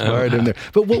 Maybe you inspired him there.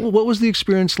 But what was the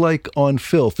experience like on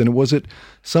Filth? And was it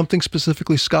something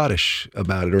specifically Scottish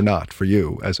about it or not for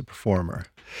you as a performer?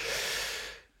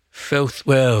 Filth,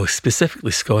 well,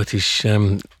 specifically Scottish.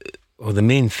 The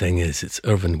main thing is it's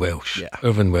Irvin Welsh. Yeah.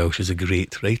 Irvin Welsh is a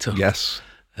great writer. Yes.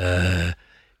 There's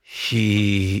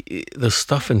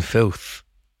stuff in Filth,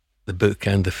 the book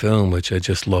and the film, which I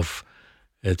just love.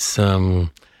 It's I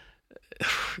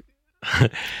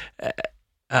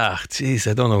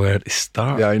don't know where to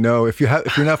start. Yeah, I know. If you're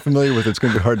not familiar with it, it's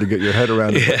going to be hard to get your head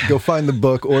around it. Yeah. Go find the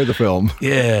book or the film.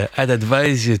 Yeah, I'd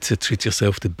advise you to treat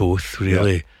yourself to both,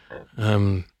 really.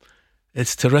 Yeah.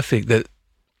 It's terrific that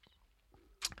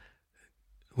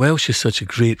Welsh is such a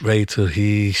great writer.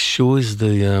 He shows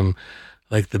the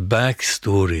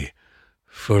backstory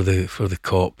for the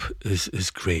cop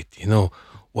is great.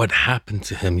 What happened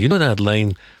to him. That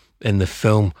line in the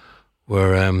film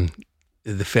where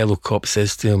the fellow cop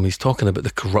says to him, he's talking about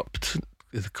the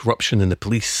corruption in the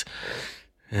police,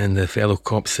 And the fellow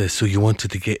cop says, so you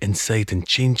wanted to get inside and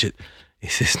change it? He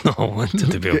says, no, I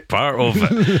wanted to be a part of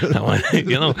it. I want,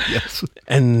 Yes.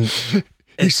 And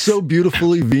he's so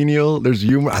beautifully venial. There's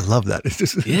humor. I love that. It's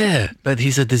just yeah, but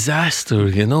he's a disaster,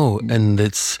 and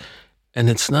it's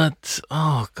not.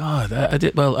 Oh God,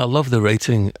 I love the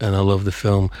writing and I love the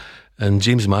film, and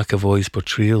James McAvoy's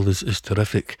portrayal is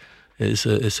terrific. It's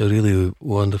a really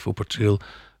wonderful portrayal.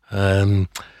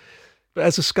 But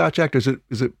as a Scotch actor,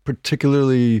 is it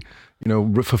particularly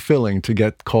fulfilling to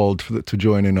get called to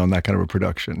join in on that kind of a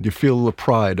production? Do you feel the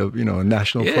pride of a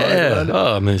national pride?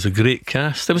 Yeah, I mean, it's a great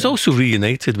cast. I was also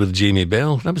reunited with Jamie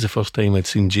Bell. That was the first time I'd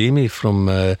seen Jamie from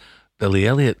Billy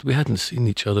Elliot. We hadn't seen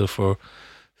each other for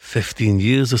 15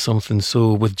 years or something.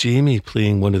 So with Jamie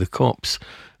playing one of the cops,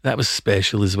 that was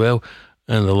special as well.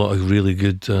 And a lot of really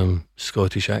good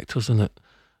Scottish actors in it,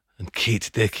 and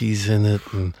Kate Dickey's in it,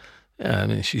 and yeah, I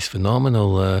mean, she's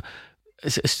phenomenal.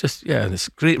 It's just, it's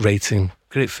great writing,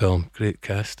 great film, great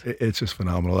cast. It's just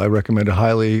phenomenal. I recommend it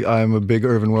highly. I'm a big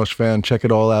Irvine Welsh fan. Check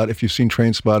it all out. If you've seen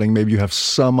Trainspotting, maybe you have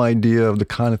some idea of the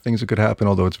kind of things that could happen,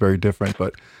 although it's very different,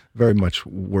 but very much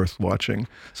worth watching.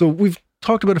 So we've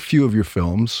talked about a few of your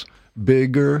films,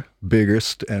 bigger,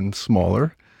 biggest, and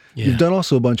smaller. Yeah. You've done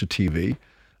also a bunch of TV.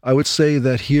 I would say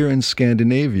that here in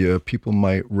Scandinavia, people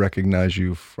might recognize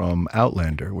you from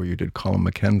Outlander, where you did Colin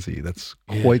Mackenzie. That's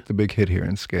quite the big hit here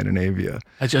in Scandinavia.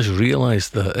 I just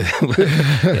realized that.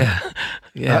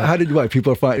 How did you? Why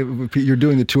people are fine? You're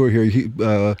doing the tour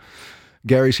here.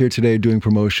 Gary's here today doing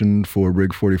promotion for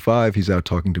Rig 45. He's out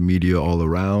talking to media all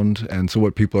around. And so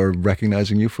what, people are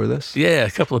recognizing you for this? Yeah,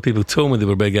 a couple of people told me they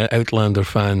were big Outlander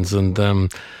fans,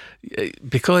 and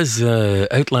because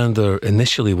Outlander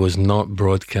initially was not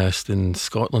broadcast in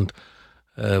Scotland,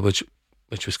 which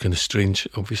was kind of strange.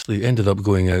 Obviously, it ended up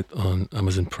going out on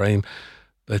Amazon Prime,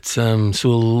 but so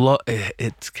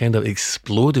it kind of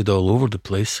exploded all over the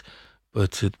place,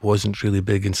 but it wasn't really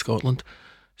big in Scotland.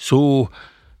 So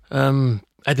I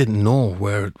didn't know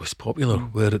where it was popular,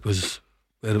 where it was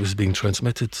being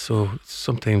transmitted. So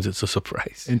sometimes it's a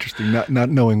surprise. Interesting, not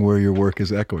knowing where your work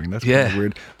is echoing. That's kind of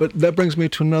weird. But that brings me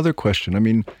to another question. I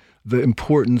mean, the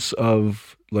importance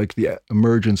of like the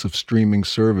emergence of streaming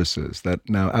services, that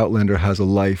now Outlander has a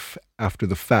life after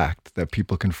the fact that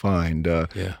people can find.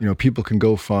 People can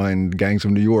go find Gangs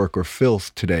of New York or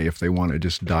Filth today if they want to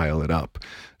just dial it up.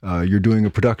 You're doing a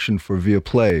production for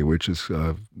Viaplay, which is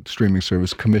a streaming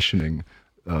service commissioning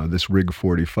this Rig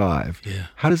 45. Yeah.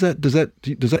 How does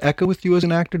that echo with you as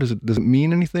an actor? Does it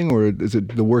mean anything, or is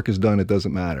it the work is done, it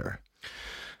doesn't matter?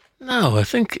 No, I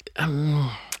think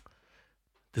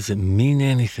does it mean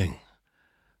anything?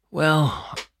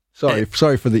 Well, sorry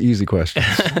for the easy question.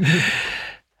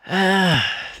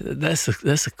 That's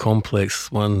a complex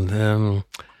one.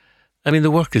 I mean,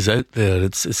 the work is out there.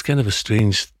 It's kind of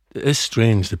it is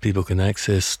strange that people can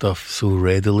access stuff so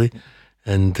readily,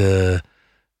 and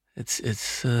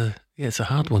it's a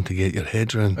hard one to get your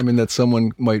head around. I mean, that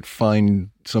someone might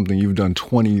find something you've done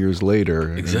 20 years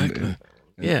later. Exactly.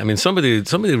 I mean,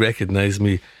 somebody recognized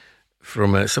me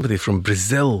from somebody from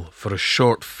Brazil for a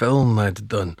short film I'd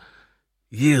done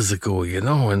years ago,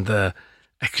 and I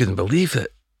couldn't believe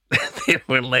it. They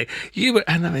were like, you were,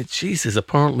 and I mean, Jesus,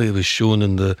 apparently it was shown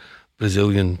in the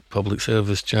Brazilian public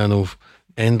service channel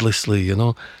endlessly,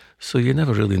 so you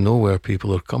never really know where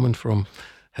people are coming from,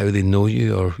 how they know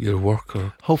you or your work.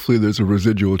 Or hopefully there's a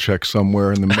residual check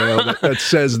somewhere in the mail that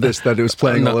says that it was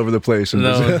playing all over the place.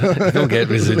 No, you don't get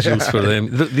residuals for them.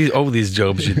 All these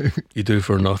jobs you do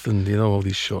for nothing, all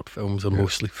these short films are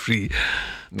mostly free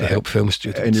to help film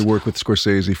students. And you work with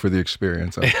Scorsese for the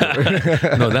experience.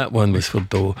 No, that one was for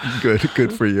dough.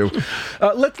 Good for you.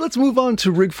 Let's move on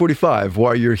to Rig 45.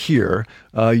 While you're here,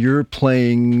 you're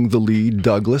playing the lead,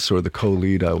 Douglas, or the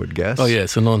co-lead, I would guess. Oh yeah,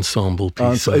 it's an ensemble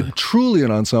piece. Truly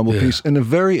an ensemble piece, and a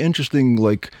very interesting,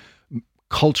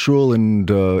 cultural and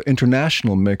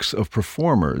international mix of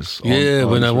performers.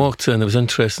 When I walked in, it was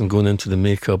interesting going into the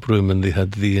makeup room, and they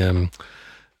had the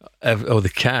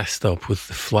cast up with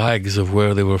the flags of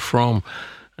where they were from,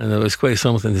 and it was quite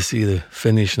something to see the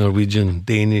Finnish, Norwegian,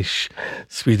 Danish,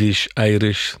 Swedish,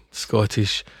 Irish,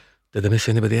 Scottish. Did I miss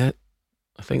anybody out?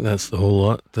 I think that's the whole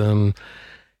lot.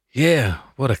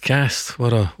 What a cast,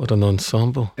 what an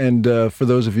ensemble. And for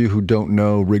those of you who don't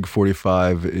know, Rig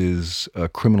 45 is a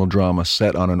criminal drama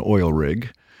set on an oil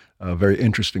rig. A very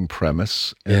interesting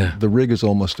premise. And the rig is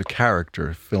almost a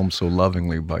character, filmed so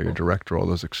lovingly by your director, all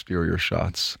those exterior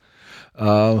shots.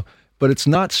 But it's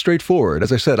not straightforward.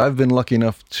 As I said, I've been lucky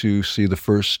enough to see the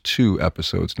first 2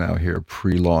 episodes now here,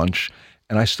 pre-launch.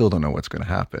 and I still don't know what's going to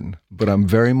happen, but I'm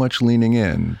very much leaning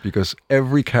in because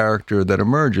every character that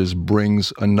emerges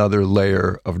brings another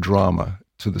layer of drama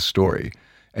to the story.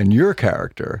 And your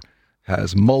character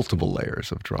has multiple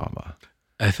layers of drama.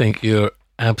 I think you're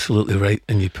absolutely right,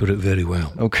 and you put it very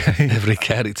well. Okay. Every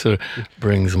character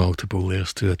brings multiple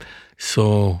layers to it.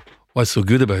 So what's so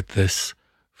good about this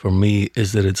for me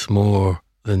is that it's more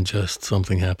than just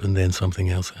something happened, then something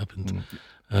else happened.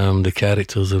 The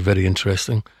characters are very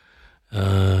interesting.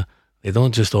 They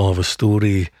don't just all have a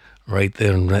story right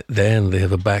there and right then. They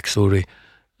have a backstory,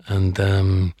 and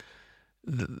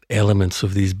the elements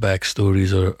of these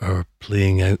backstories are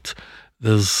playing out.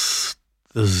 There's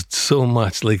so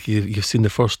much, like you've seen the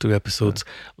first 2 episodes,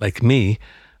 like me,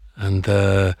 and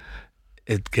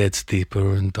it gets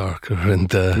deeper and darker,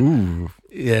 and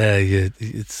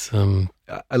it's.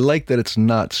 I like that it's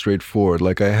not straightforward.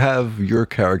 Like, I have your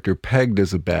character pegged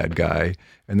as a bad guy,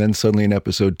 and then suddenly in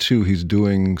episode 2, he's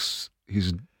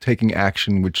taking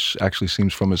action which actually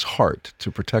seems from his heart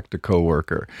to protect a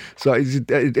coworker. So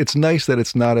it's nice that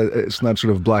it's not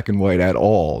sort of black and white at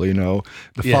all. You know,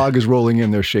 the fog is rolling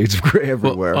in. There's shades of gray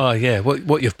everywhere.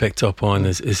 What you've picked up on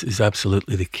is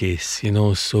absolutely the case. You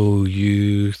know, so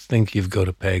you think you've got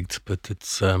it pegged, but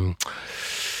it's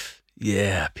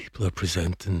people are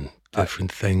presenting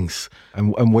different things.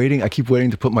 I'm waiting. I keep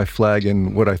waiting to put my flag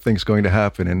in what I think is going to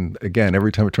happen. And again,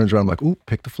 every time it turns around, I'm like, "Ooh,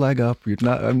 pick the flag up."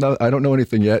 I don't know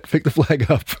anything yet. Pick the flag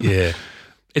up. Yeah,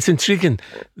 it's intriguing.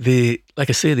 Like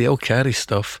I say, they all carry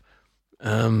stuff,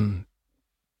 different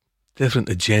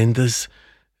agendas.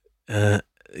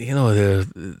 You know,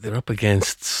 they're up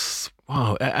against.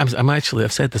 Wow, I've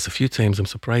said this a few times. I'm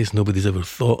surprised nobody's ever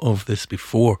thought of this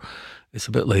before. It's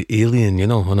a bit like Alien, you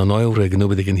know, on an oil rig and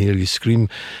nobody can hear you scream.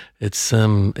 It's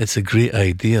a great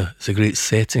idea. It's a great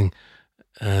setting.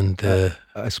 And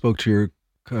I spoke to your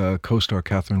co-star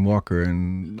Catherine Walker,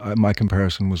 and my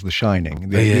comparison was The Shining.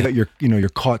 The idea that you're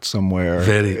caught somewhere,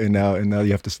 and now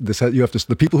you have to.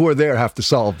 The people who are there have to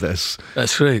solve this.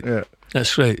 That's right. Yeah.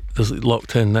 That's right. There's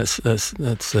locked in. That's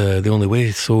the only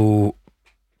way. So,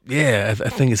 I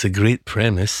think it's a great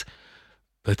premise,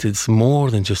 but it's more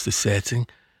than just the setting.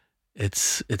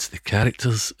 It's the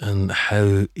characters and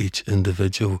how each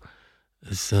individual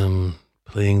is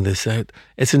playing this out.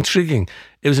 It's intriguing.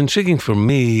 It was intriguing for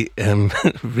me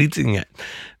reading it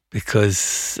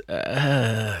because,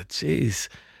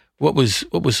 what was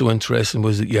so interesting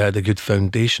was that you had a good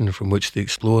foundation from which to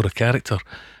explore a character,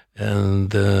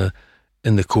 and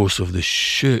in the course of the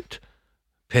shoot,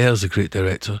 Per's a great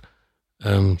director.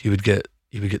 You would get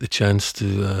the chance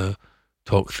to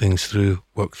talk things through,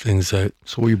 work things out.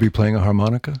 So will you be playing a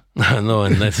harmonica? No,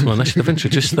 in this one. I should have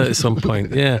introduced that at some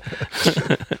point, yeah.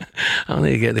 I'll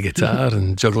need to get the guitar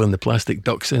and juggling the plastic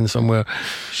ducks in somewhere,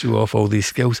 show off all these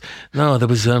skills. No, there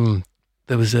was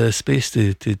a space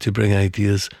to bring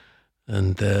ideas,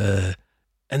 and then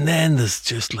there's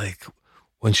just like,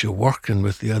 once you're working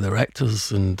with the other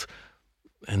actors and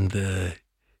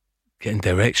getting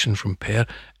direction from Per,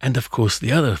 and of course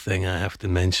the other thing I have to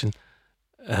mention,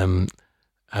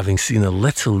 having seen a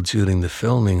little during the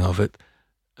filming of it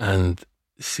and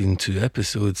seen 2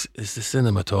 episodes, is the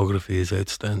cinematography is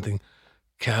outstanding.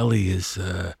 Callie is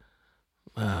a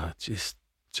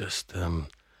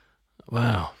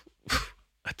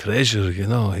treasure, you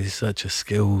know. He's such a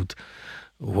skilled,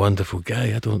 wonderful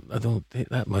guy. I don't think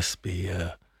that must be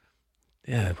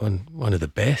one of the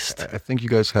best. I think you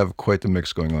guys have quite the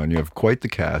mix going on. You have quite the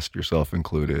cast, yourself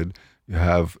included. You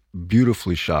have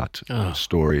beautifully shot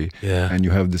story, and you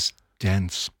have this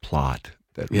dense plot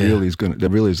that really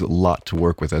is a lot to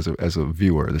work with as a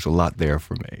viewer. There's a lot there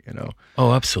for me, you know.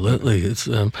 Oh, absolutely. It's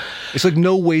like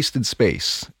no wasted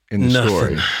space in the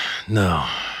story.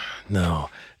 No.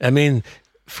 I mean,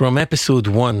 from episode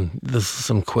 1, there's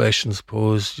some questions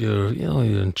posed. You're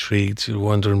intrigued. You're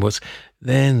wondering what's.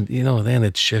 Then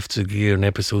it shifts a gear in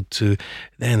episode 2.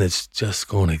 Then it's just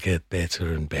going to get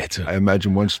better and better. I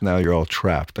imagine once now you're all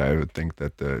trapped, I would think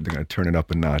that they're going to turn it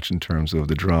up a notch in terms of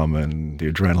the drama and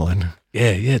the adrenaline.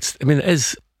 Yeah. It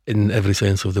is in every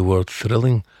sense of the word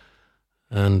thrilling.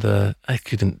 And I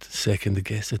couldn't second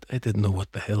guess it. I didn't know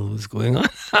what the hell was going on.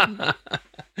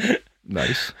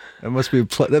 Nice. That must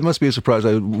be a surprise.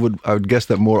 I would guess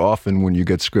that more often when you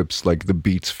get scripts, like the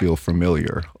beats feel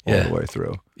familiar all the way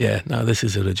through. Yeah, no, this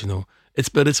is original.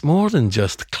 It's more than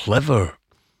just clever.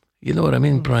 You know what I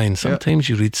mean, Brian? Sometimes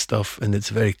you read stuff and it's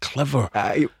very clever,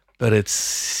 but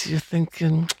you're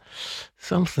thinking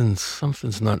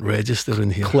something's not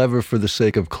registering here. Clever for the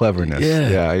sake of cleverness.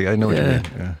 Yeah, I know what you mean.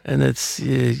 Yeah. And it's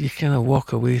you kind of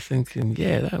walk away thinking,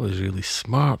 that was really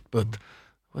smart, but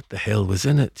what the hell was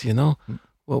in it, you know?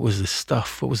 what was the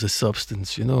stuff, what was the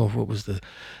substance, what was the,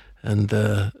 and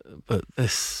but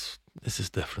this is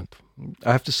different.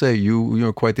 I have to say,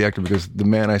 you're quite the actor, because the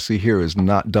man I see here is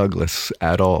not Douglas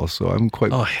at all. So I'm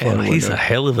quite. Oh hell, he's a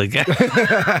hell of a guy.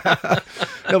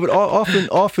 No, but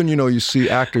often, you see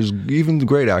actors, even the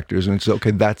great actors, and it's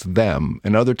okay, that's them.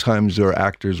 And other times there are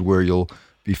actors where you'll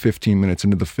be 15 minutes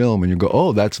into the film and you go,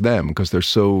 oh, that's them, because they're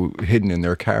so hidden in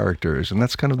their characters. And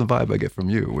that's kind of the vibe I get from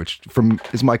you, which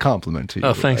is my compliment to you.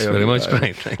 Oh, thanks very much,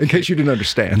 Brian. In case you didn't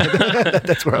understand,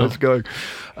 that's where I was going.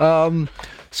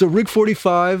 So Rig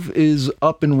 45 is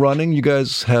up and running. You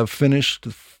guys have finished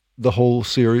the whole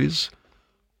series.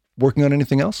 Working on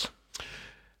anything else?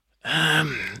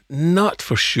 Not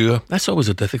for sure. That's always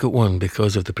a difficult one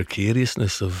because of the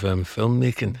precariousness of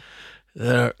filmmaking.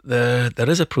 There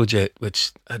is a project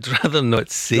which I'd rather not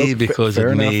say because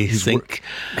it may sink.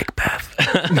 Macbeth.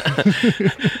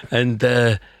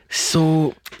 And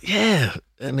so, yeah,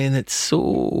 I mean, it's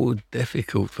so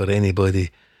difficult for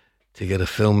anybody to get a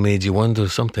film made. You wonder,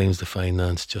 sometimes the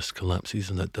finance just collapses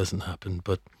and that doesn't happen.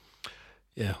 But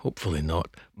yeah, hopefully not.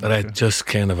 But okay. I just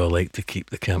kind of like to keep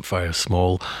the campfire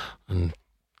small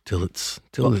until it's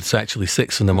actually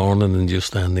 6 a.m. and you're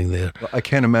standing there. Well, I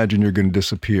can't imagine you're going to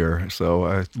disappear.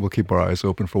 So we'll keep our eyes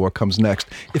open for what comes next.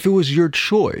 If it was your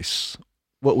choice,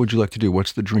 what would you like to do?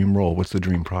 What's the dream role? What's the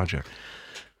dream project?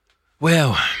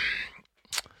 Well,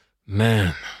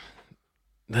 man,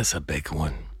 that's a big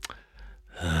one.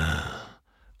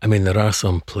 I mean, there are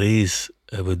some plays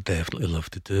I would definitely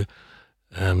love to do.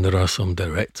 There are some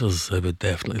directors I would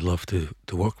definitely love to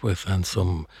work with, and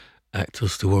some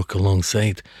actors to work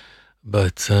alongside.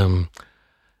 But,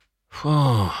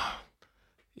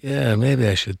 yeah, maybe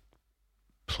I should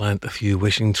plant a few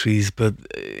wishing trees, but,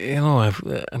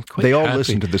 I'm quite They all happy.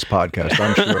 listen to this podcast,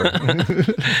 I'm sure.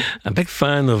 I'm a big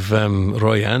fan of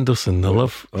Roy Anderson.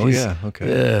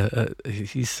 Okay.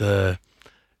 He's...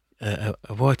 I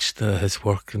watched his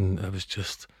work and I was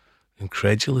just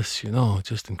incredulous,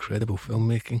 just incredible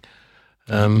filmmaking.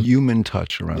 Human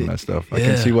touch around that stuff. I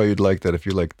can see why you'd like that if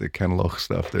you like the Ken Loach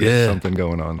stuff. There's something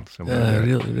going on somewhere. Yeah,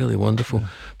 really, really wonderful. Yeah.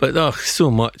 But so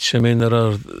much. I mean,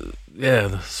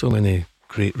 there's so many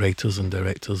great writers and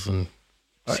directors, and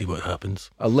see what happens.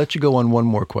 I'll let you go on one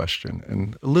more question,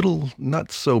 and a little,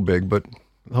 not so big, but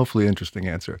hopefully interesting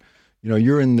answer.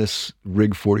 You're in this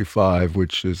Rig 45,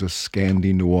 which is a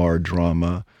Scandi noir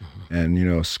drama, and,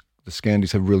 the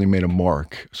Scandis have really made a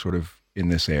mark sort of in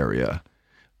this area.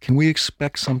 Can we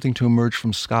expect something to emerge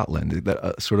from Scotland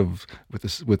that sort of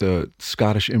with a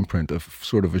Scottish imprint of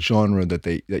sort of a genre that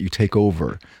you take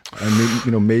over,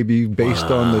 and maybe based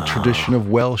on the tradition of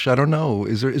Welsh? I don't know.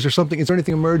 Is there something? Is there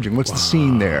anything emerging? What's the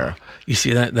scene there? You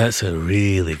see, that's a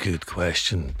really good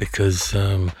question, because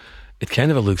it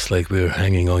kind of looks like we're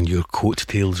hanging on your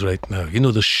coattails right now.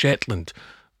 There's Shetland,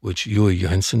 which Jói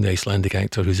Johansson, the Icelandic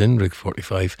actor who's in Rig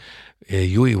 45,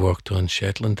 Jói worked on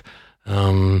Shetland.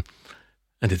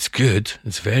 And it's good,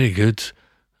 it's very good,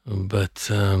 but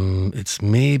it's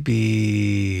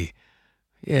maybe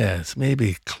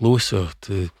closer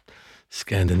to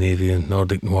Scandinavian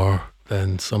Nordic noir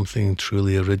than something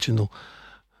truly original.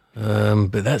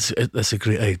 But that's a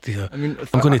great idea. I mean,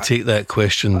 I'm going to take that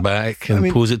question back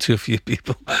and pose it to a few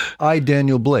people.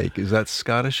 Daniel Blake, is that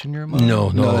Scottish in your mind?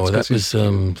 No, that was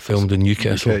filmed in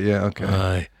Newcastle. Okay, yeah, okay.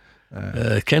 Aye.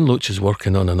 Ken Loach is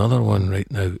working on another one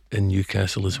right now in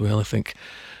Newcastle as well, I think.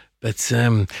 But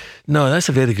no, that's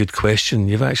a very good question.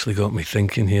 You've actually got me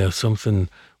thinking here. Something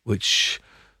which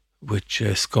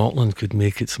Scotland could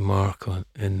make its mark on.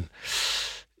 And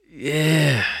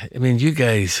yeah, I mean, you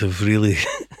guys have really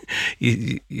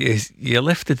you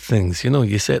lifted things.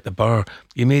 You set the bar.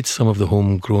 You made some of the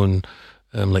homegrown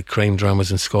like crime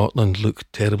dramas in Scotland look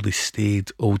terribly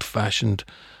staid, old-fashioned.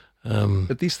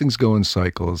 But these things go in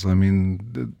cycles. I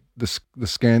mean,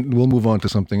 we'll move on to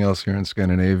something else here in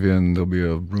Scandinavia, and there'll be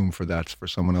a room for that for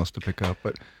someone else to pick up.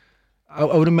 But I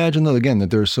would imagine, though, again,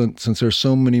 that since there's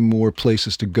so many more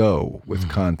places to go with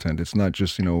content, it's not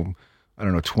just,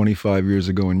 25 years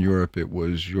ago in Europe, it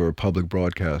was your public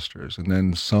broadcasters, and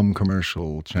then some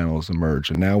commercial channels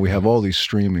emerge, and now we have all these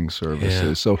streaming services.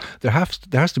 Yeah. So there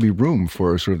has to be room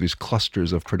for sort of these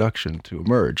clusters of production to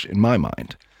emerge, in my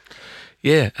mind.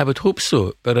 Yeah, I would hope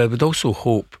so, but I would also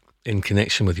hope, in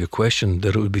connection with your question,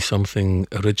 that it would be something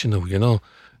original,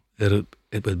 that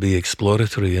it would be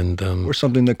exploratory and or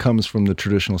something that comes from the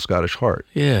traditional Scottish heart.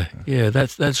 Yeah,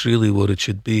 that's really what it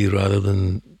should be, rather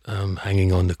than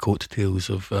hanging on the coattails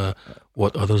of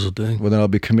what others are doing. Well, then I'll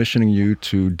be commissioning you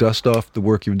to dust off the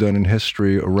work you've done in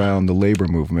history around the labor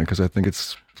movement, because I think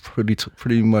it's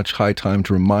pretty much high time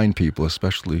to remind people,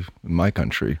 especially in my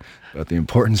country, about the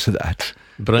importance of that.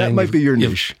 Brian, that might be your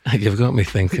niche. You've got me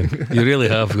thinking. You really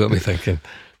have got me thinking.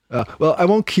 Well, I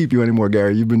won't keep you anymore,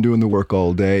 Gary. You've been doing the work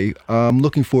all day. I'm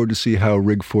looking forward to see how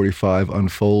Rig 45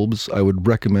 unfolds. I would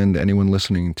recommend anyone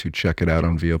listening to check it out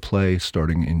on Viaplay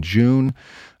starting in June.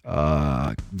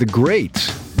 The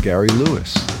great Gary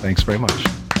Lewis. Thanks very much.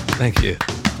 Thank you.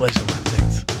 Pleasure, man.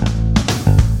 Thanks.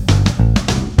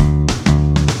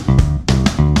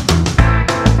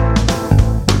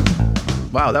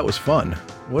 Wow, that was fun.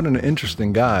 What an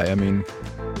interesting guy. I mean,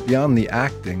 beyond the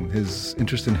acting, his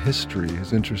interest in history,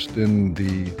 his interest in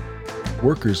the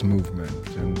workers' movement,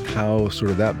 and how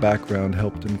sort of that background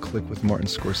helped him click with Martin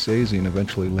Scorsese and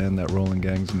eventually land that role in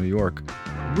Gangs of New York.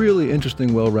 Really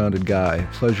interesting, well-rounded guy.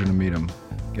 Pleasure to meet him.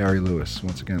 Gary Lewis.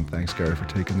 Once again, thanks, Gary, for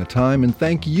taking the time, and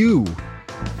thank you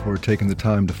for taking the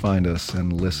time to find us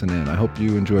and listen in. I hope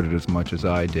you enjoyed it as much as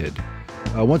I did.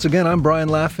 Once again, I'm Brian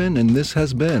Laffin, and this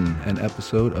has been an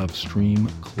episode of Stream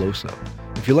Close-Up.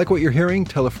 If you like what you're hearing,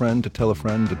 tell a friend to tell a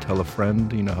friend to tell a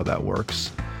friend. You know how that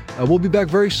works. We'll be back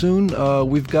very soon.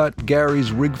 We've got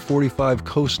Gary's Rig 45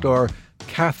 co-star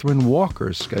Catherine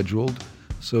Walker scheduled,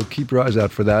 so keep your eyes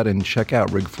out for that and check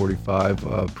out Rig 45,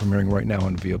 premiering right now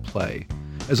on Viaplay.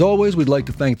 As always, we'd like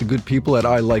to thank the good people at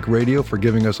I Like Radio for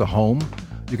giving us a home.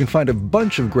 You can find a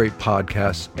bunch of great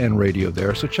podcasts and radio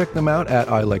there, so check them out at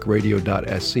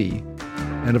ilikeradio.se.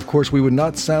 And of course, we would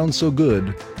not sound so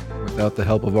good without the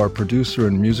help of our producer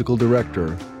and musical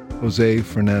director, Jose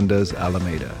Fernandez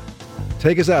Alameda.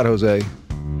 Take us out, Jose.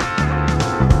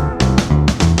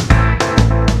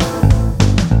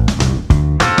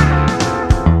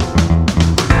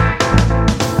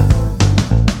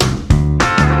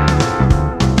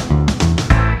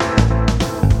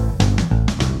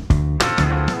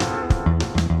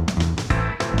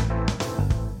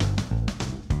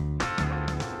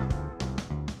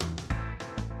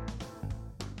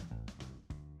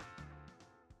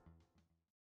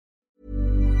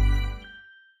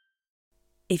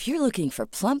 If you're looking for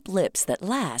plump lips that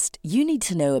last, you need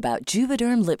to know about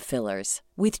Juvederm lip fillers.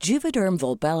 With Juvederm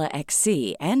Volbella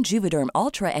XC and Juvederm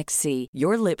Ultra XC,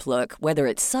 your lip look, whether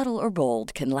it's subtle or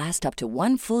bold, can last up to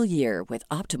 1 full year with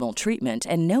optimal treatment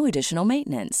and no additional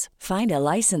maintenance. Find a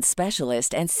licensed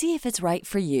specialist and see if it's right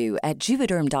for you at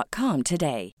Juvederm.com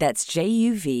today. That's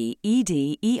JUVEDERM.com.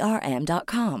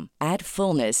 Add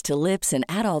fullness to lips in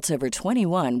adults over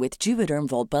 21 with Juvederm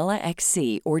Volbella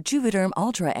XC or Juvederm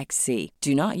Ultra XC.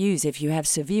 Do not use if you have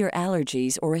severe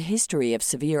allergies or a history of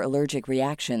severe allergic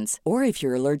reactions, or if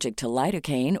you're allergic to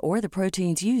lidocaine or the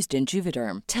proteins used in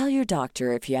Juvederm. Tell your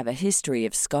doctor if you have a history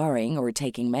of scarring or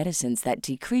taking medicines that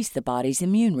decrease the body's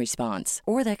immune response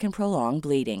or that can prolong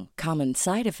bleeding. Common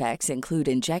side effects include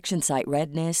injection site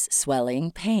redness,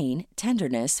 swelling, pain,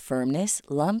 tenderness, firmness,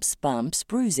 lumps, bumps,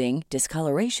 bruising,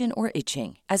 discoloration, or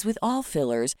itching. As with all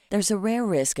fillers, there's a rare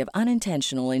risk of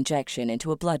unintentional injection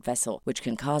into a blood vessel, which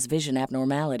can cause vision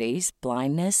abnormalities,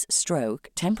 blindness, stroke,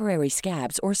 temporary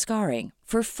scabs, or scarring.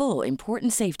 For full,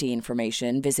 important safety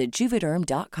information, visit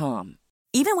Juvederm.com.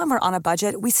 Even when we're on a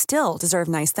budget, we still deserve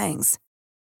nice things.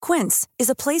 Quince is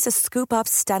a place to scoop up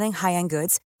stunning high-end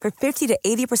goods for 50 to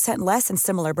 80% less than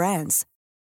similar brands.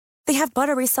 They have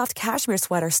buttery soft cashmere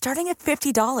sweaters starting at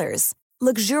 $50,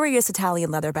 luxurious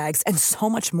Italian leather bags, and so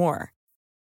much more.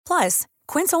 Plus,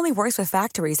 Quince only works with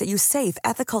factories that use safe,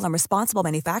 ethical, and responsible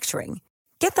manufacturing.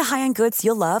 Get the high-end goods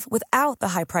you'll love without the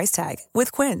high price tag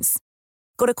with Quince.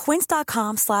 Go to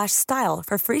quince.com/style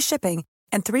for free shipping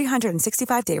and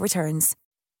 365-day returns.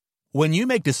 When you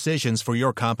make decisions for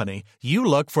your company, you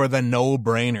look for the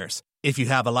no-brainers. If you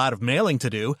have a lot of mailing to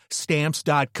do,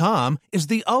 Stamps.com is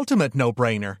the ultimate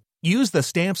no-brainer. Use the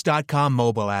Stamps.com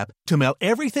mobile app to mail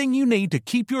everything you need to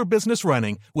keep your business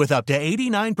running with up to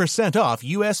 89% off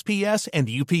USPS and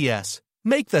UPS.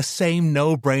 Make the same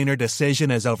no-brainer decision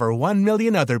as over 1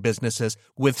 million other businesses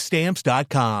with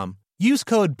Stamps.com. Use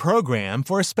code PROGRAM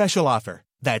for a special offer.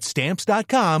 That's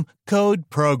Stamps.com,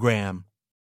 code PROGRAM.